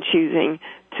I am choosing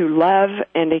to love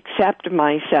and accept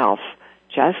myself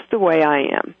just the way I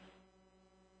am.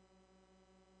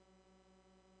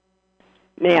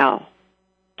 Now,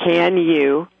 can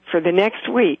you, for the next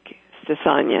week,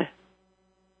 Stasanya,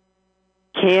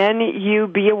 can you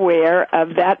be aware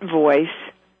of that voice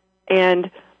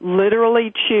and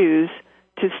literally choose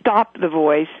to stop the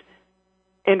voice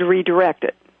and redirect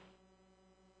it?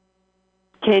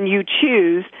 Can you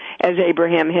choose, as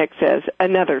Abraham Hicks says,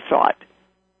 another thought?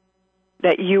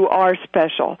 That you are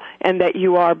special, and that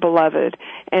you are beloved,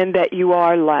 and that you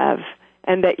are love,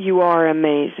 and that you are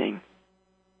amazing.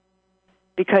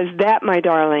 Because that, my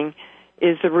darling,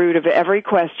 is the root of every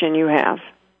question you have.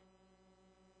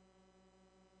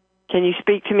 Can you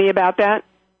speak to me about that?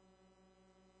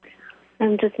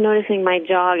 I'm just noticing my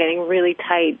jaw getting really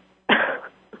tight.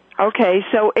 Okay,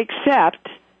 so accept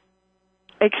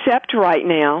right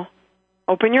now.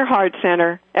 Open your heart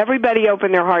center. Everybody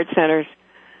open their heart centers.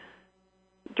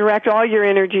 Direct all your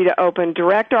energy to open.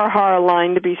 Direct our heart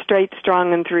line to be straight,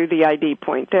 strong, and through the ID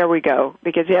point. There we go.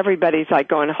 Because everybody's like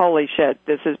going, holy shit,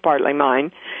 this is partly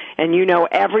mine. And you know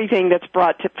everything that's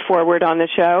brought forward on the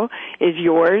show is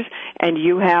yours, and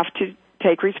you have to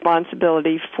take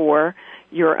responsibility for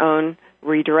your own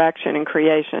redirection and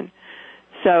creation.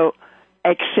 So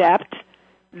accept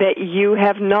that you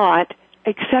have not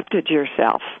accepted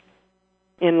yourself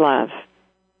in love.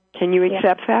 Can you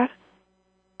accept that?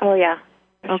 Oh, yeah.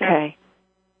 Okay.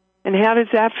 And how does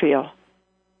that feel?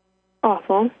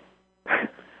 Awful.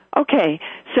 Okay.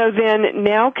 So then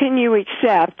now can you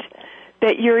accept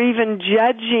that you're even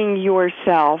judging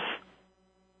yourself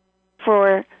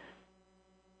for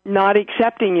not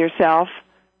accepting yourself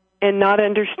and not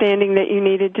understanding that you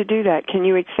needed to do that? Can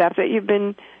you accept that you've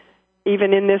been,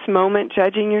 even in this moment,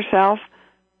 judging yourself?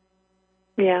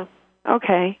 Yeah.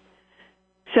 Okay.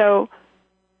 So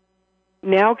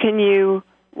now can you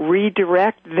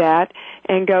redirect that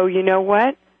and go, you know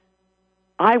what?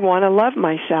 I want to love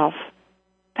myself.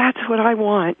 That's what I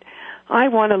want. I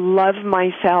want to love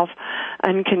myself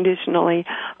unconditionally.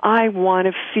 I want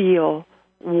to feel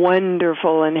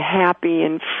wonderful and happy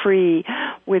and free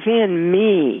within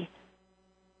me.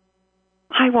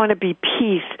 I want to be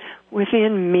peace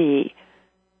within me.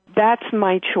 That's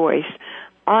my choice.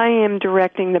 I am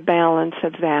directing the balance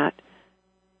of that.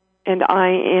 And I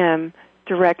am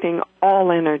directing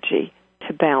all energy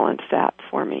to balance that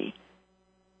for me.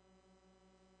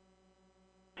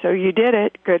 So you did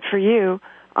it. Good for you.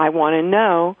 I want to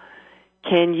know,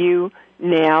 can you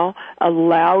now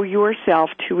allow yourself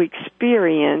to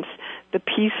experience the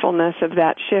peacefulness of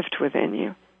that shift within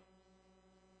you?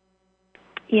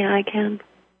 Yeah, I can.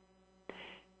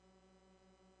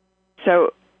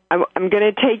 So I'm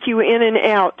going to take you in and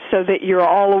out so that you're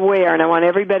all aware, and I want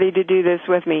everybody to do this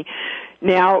with me.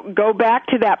 Now, go back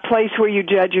to that place where you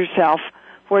judge yourself,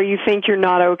 where you think you're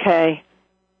not okay.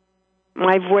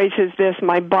 My voice is this,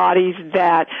 my body's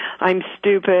that, I'm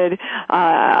stupid,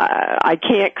 I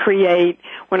can't create,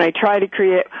 when I try to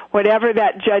create, whatever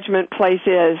that judgment place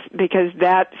is, because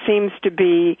that seems to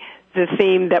be the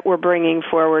theme that we're bringing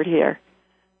forward here.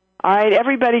 All right,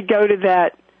 everybody go to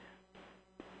that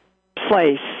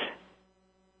place.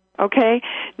 Okay?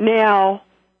 Now,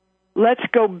 let's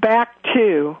go back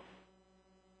to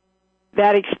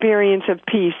that experience of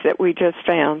peace that we just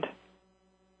found.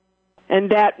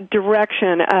 And that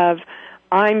direction of,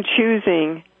 I'm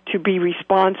choosing to be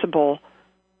responsible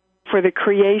for the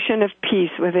creation of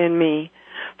peace within me,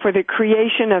 for the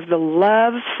creation of the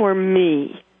love for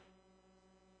me.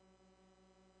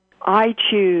 I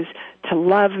choose to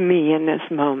love me in this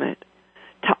moment,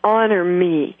 to honor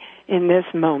me in this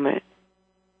moment,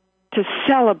 to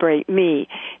celebrate me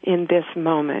in this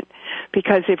moment.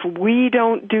 Because if we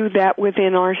don't do that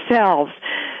within ourselves,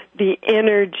 the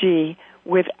energy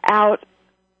without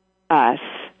us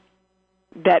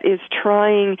that is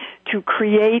trying to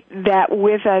create that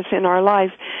with us in our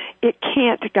lives, it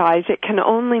can't, guys. It can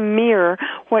only mirror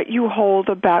what you hold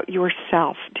about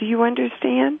yourself. Do you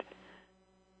understand?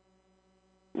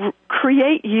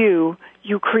 Create you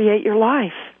create your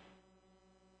life.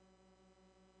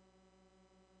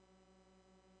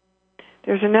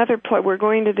 There's another place. We're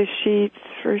going to the sheets,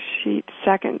 first sheet,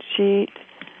 second sheet.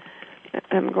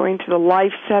 I'm going to the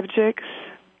life subjects.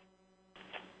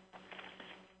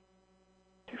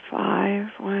 5,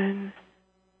 1,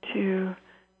 2,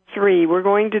 3. We're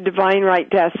going to divine right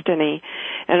destiny.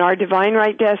 And our divine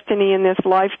right destiny in this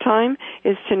lifetime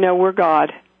is to know we're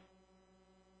God.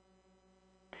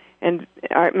 And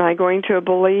am I going to a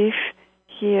belief?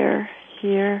 Here,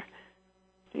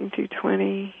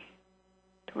 20,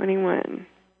 21.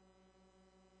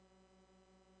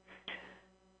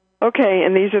 Okay,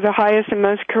 and these are the highest and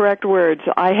most correct words.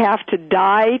 I have to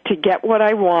die to get what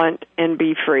I want and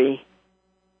be free.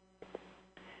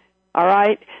 All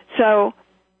right? So,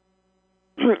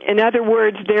 in other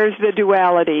words, there's the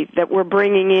duality that we're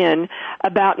bringing in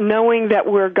about knowing that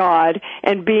we're God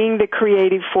and being the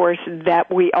creative force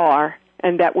that we are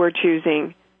and that we're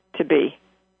choosing to be.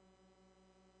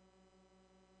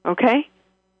 Okay?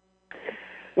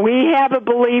 We have a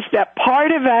belief that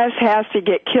part of us has to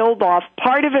get killed off,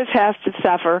 part of us has to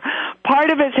suffer, part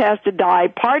of us has to die,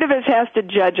 part of us has to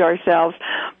judge ourselves,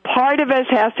 part of us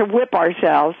has to whip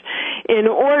ourselves in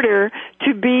order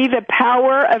to be the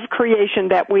power of creation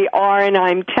that we are. And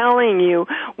I'm telling you,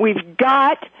 we've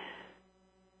got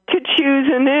to choose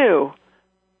anew.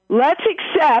 Let's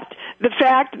accept the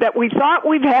fact that we thought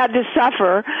we've had to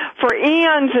suffer for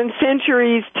eons and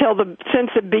centuries since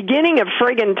the beginning of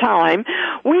friggin' time.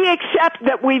 We accept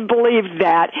that we've believed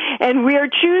that, and we are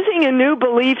choosing a new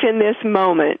belief in this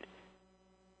moment.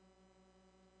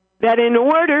 That in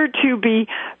order to be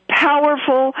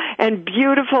powerful and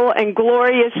beautiful and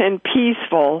glorious and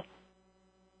peaceful,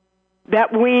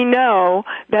 that we know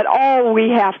that all we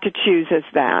have to choose is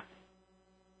that.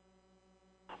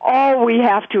 All we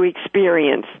have to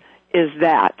experience is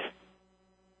that.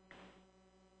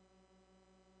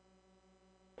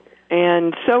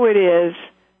 And so it is,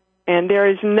 and there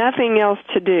is nothing else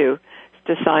to do,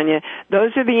 Stasanya.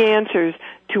 Those are the answers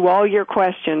to all your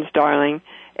questions, darling.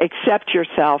 Accept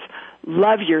yourself,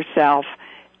 love yourself,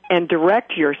 and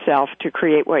direct yourself to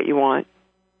create what you want.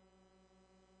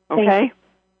 Okay?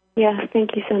 Yeah,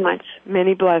 thank you so much.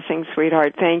 Many blessings,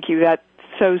 sweetheart. Thank you. That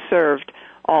so served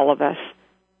all of us.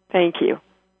 Thank you.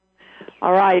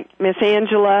 All right, Miss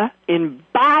Angela in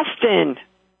Boston.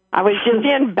 I was just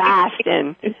in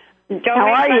Boston.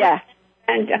 How are you?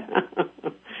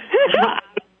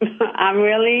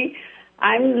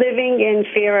 I'm living in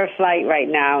fear of flight right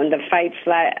now, in the fight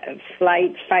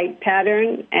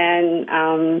pattern, and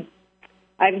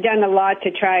I've done a lot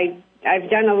to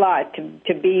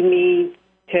be me.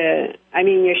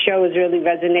 Your show is really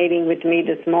resonating with me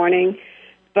this morning,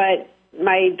 but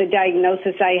the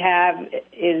diagnosis I have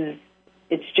is,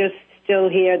 it's just still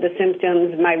here, the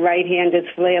symptoms. My right hand is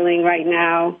flailing right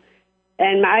now.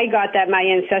 And I got that my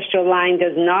ancestral line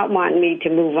does not want me to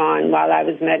move on while I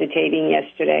was meditating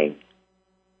yesterday.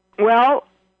 Well,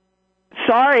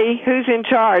 sorry, who's in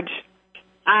charge?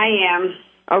 I am.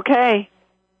 Okay.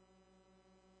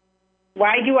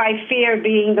 Why do I fear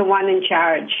being the one in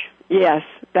charge? Yes,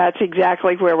 that's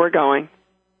exactly where we're going.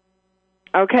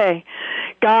 Okay.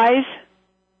 Guys,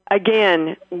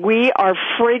 again, we are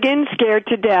friggin' scared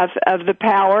to death of the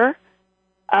power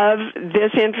of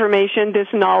this information, this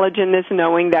knowledge, and this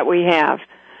knowing that we have.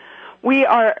 We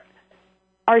are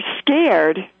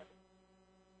scared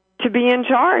to be in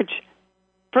charge.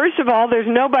 First of all, there's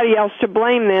nobody else to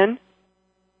blame then.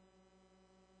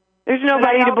 There's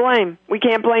nobody to blame. We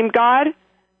can't blame God.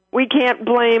 We can't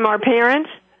blame our parents.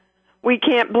 We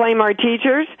can't blame our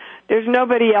teachers. There's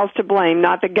nobody else to blame,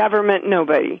 not the government,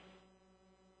 nobody.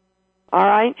 All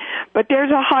right? But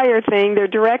there's a higher thing. They're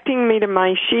directing me to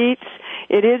my sheets.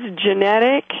 It is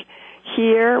genetic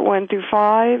here, 1 through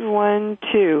 5, 1,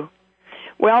 2.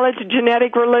 Well, it's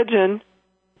genetic religion.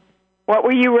 What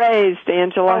were you raised,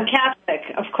 Angela? Oh, Catholic,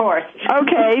 of course.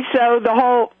 Okay, so the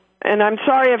whole, and I'm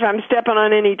sorry if I'm stepping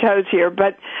on any toes here,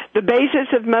 but the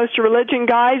basis of most religion,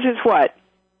 guys, is what?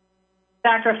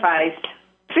 Sacrifice.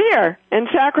 Fear and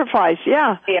sacrifice,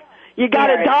 yeah. You got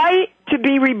to die to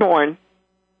be reborn.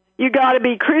 You got to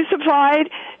be crucified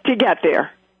to get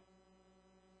there.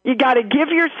 You got to give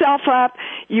yourself up.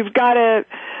 You've got to,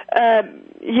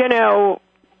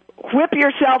 whip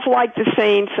yourself like the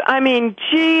saints. I mean,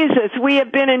 Jesus, we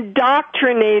have been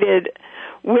indoctrinated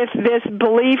with this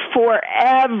belief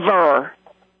forever.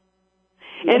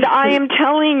 And I am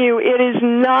telling you, it is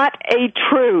not a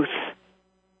truth.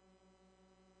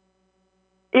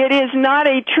 It is not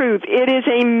a truth. It is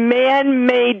a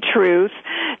man-made truth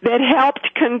that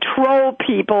helped control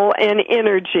people and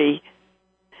energy.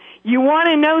 You want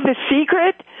to know the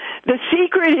secret? The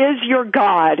secret is your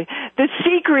God. The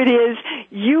secret is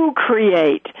you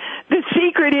create. The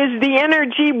secret is the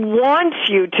energy wants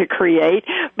you to create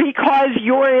because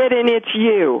you're it and it's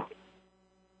you.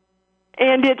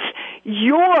 And it's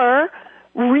your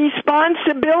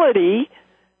responsibility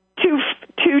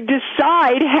to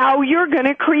decide how you're going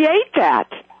to create that.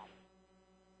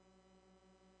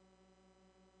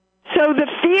 So the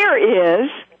fear is,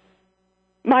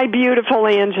 my beautiful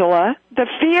Angela, the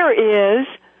fear is,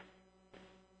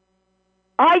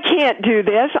 I can't do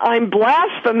this. I'm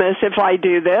blasphemous if I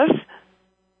do this.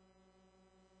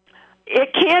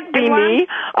 It can't be me.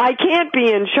 I can't be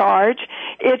in charge.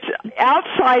 It's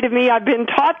outside of me. I've been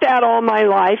taught that all my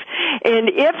life. And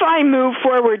if I move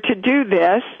forward to do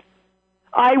this,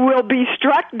 I will be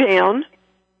struck down.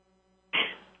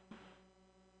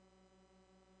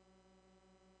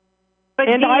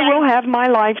 And I will have my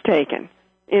life taken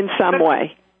in some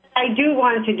way. I do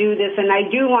want to do this, and I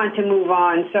do want to move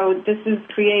on. So this is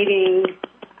creating,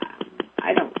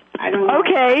 I don't know.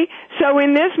 Okay, so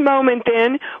in this moment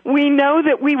then, we know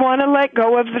that we want to let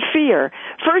go of the fear.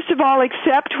 First of all,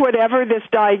 accept whatever this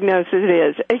diagnosis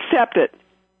is. Accept it.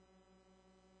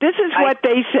 This is what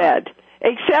they said.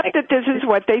 Accept that this is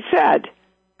what they said.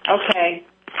 Okay.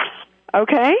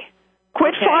 Okay?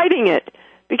 Quit fighting it,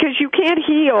 because you can't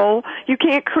heal, you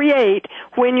can't create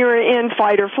when you're in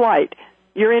fight or flight.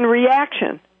 You're in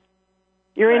reaction.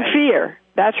 You're in fear.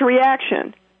 That's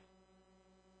reaction.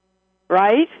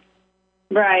 Right?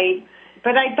 Right.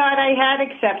 But I thought I had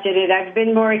accepted it. I've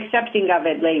been more accepting of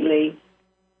it lately.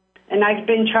 And I've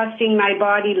been trusting my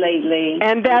body lately.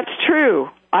 And that's true.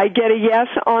 I get a yes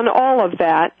on all of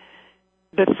that.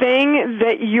 The thing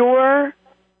that you're...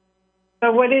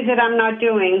 But what is it I'm not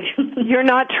doing? You're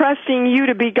not trusting you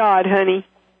to be God, honey.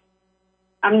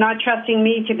 I'm not trusting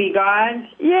me to be God?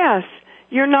 Yes.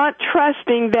 You're not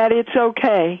trusting that it's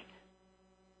okay.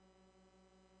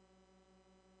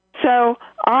 So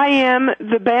I am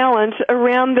the balance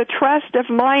around the trust of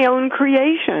my own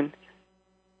creation.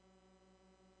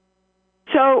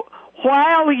 So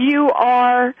while you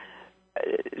are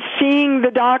seeing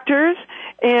the doctors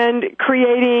and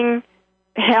creating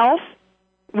health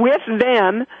with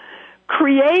them,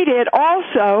 create it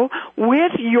also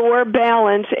with your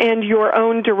balance and your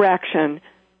own direction.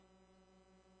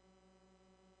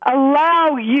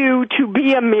 Allow you to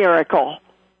be a miracle.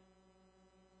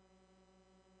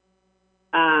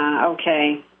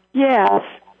 Okay. Yes.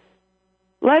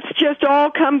 Let's just all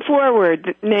come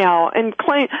forward now and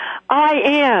claim, I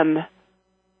am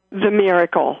the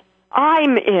miracle.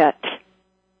 I'm it.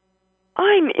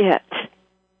 I'm it.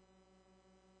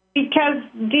 Because,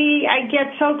 Dee, I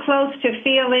get so close to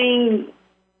feeling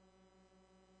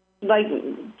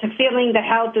the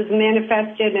health is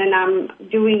manifested and I'm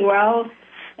doing well,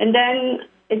 and then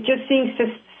it just seems to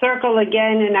circle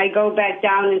again and I go back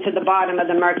down into the bottom of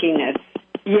the murkiness.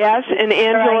 Yes, and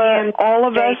Angela, all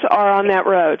of us are on that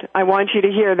road. I want you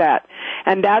to hear that.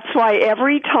 And that's why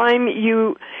every time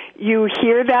you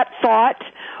hear that thought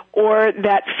or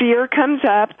that fear comes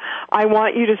up, I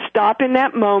want you to stop in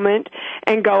that moment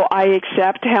and go, I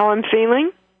accept how I'm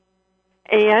feeling.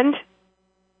 And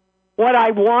what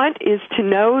I want is to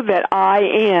know that I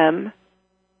am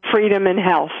freedom and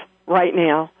health right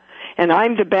now. And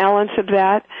I'm the balance of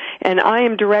that, and I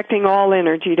am directing all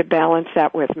energy to balance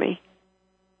that with me.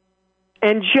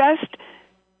 And just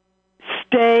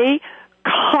stay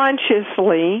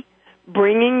consciously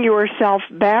bringing yourself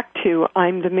back to,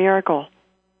 I'm the miracle.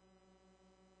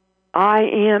 I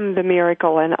am the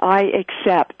miracle, and I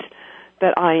accept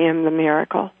that I am the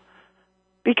miracle.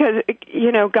 Because,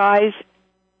 you know, guys,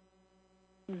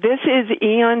 this is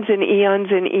eons and eons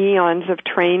and eons of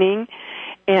training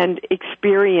and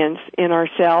experience in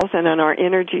ourselves and in our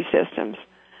energy systems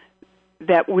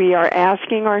that we are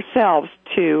asking ourselves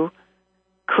to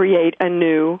create a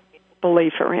new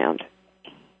belief around.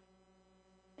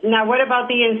 Now, what about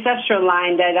the ancestral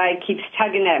line that keeps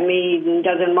tugging at me and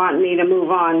doesn't want me to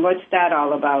move on? What's that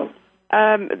all about?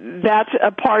 That's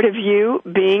a part of you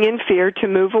being in fear to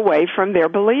move away from their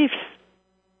beliefs.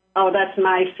 Oh, that's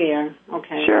my fear.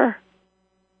 Okay. Sure.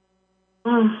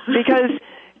 Because,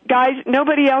 guys,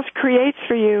 nobody else creates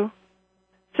for you.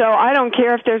 So I don't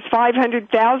care if there's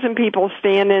 500,000 people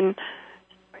standing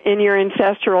in your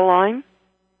ancestral line.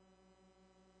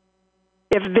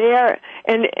 If they're,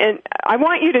 and I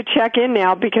want you to check in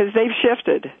now because they've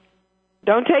shifted.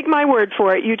 Don't take my word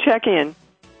for it. You check in.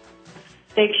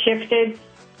 They've shifted?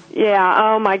 Yeah.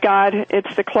 Oh, my God.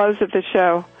 It's the close of the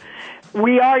show.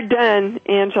 We are done,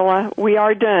 Angela. We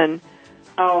are done.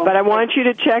 Oh. But I want you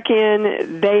to check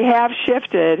in. They have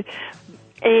shifted,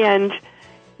 and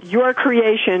your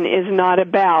creation is not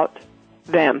about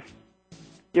them.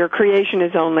 Your creation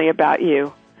is only about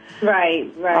you.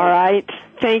 Right. All right.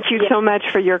 Thank you so much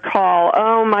for your call.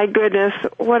 Oh, my goodness.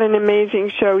 What an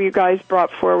amazing show you guys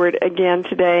brought forward again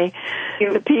today.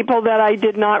 The people that I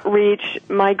did not reach,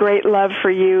 my great love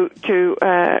for you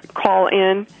to call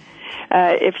in.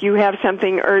 If you have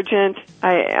something urgent,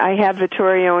 I have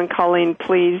Vittorio and Colleen.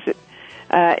 Please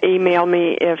email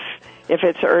me if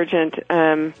it's urgent.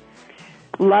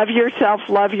 Love yourself,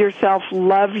 love yourself,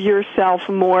 love yourself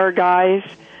more, guys.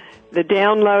 The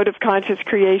download of Conscious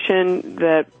Creation,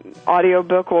 the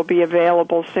audiobook will be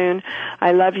available soon.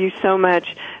 I love you so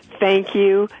much. Thank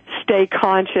you. Stay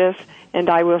conscious, and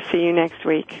I will see you next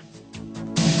week.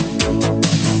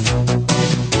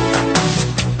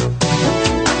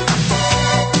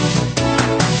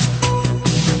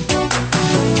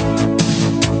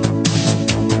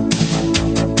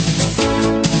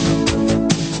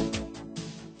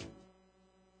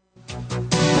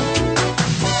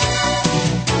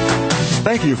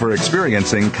 Thank you for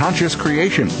experiencing Conscious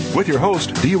Creation with your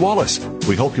host, Dee Wallace.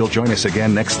 We hope you'll join us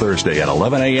again next Thursday at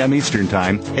 11 a.m. Eastern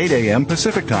Time, 8 a.m.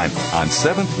 Pacific Time on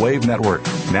Seventh Wave Network.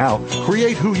 Now,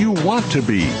 create who you want to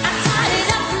be.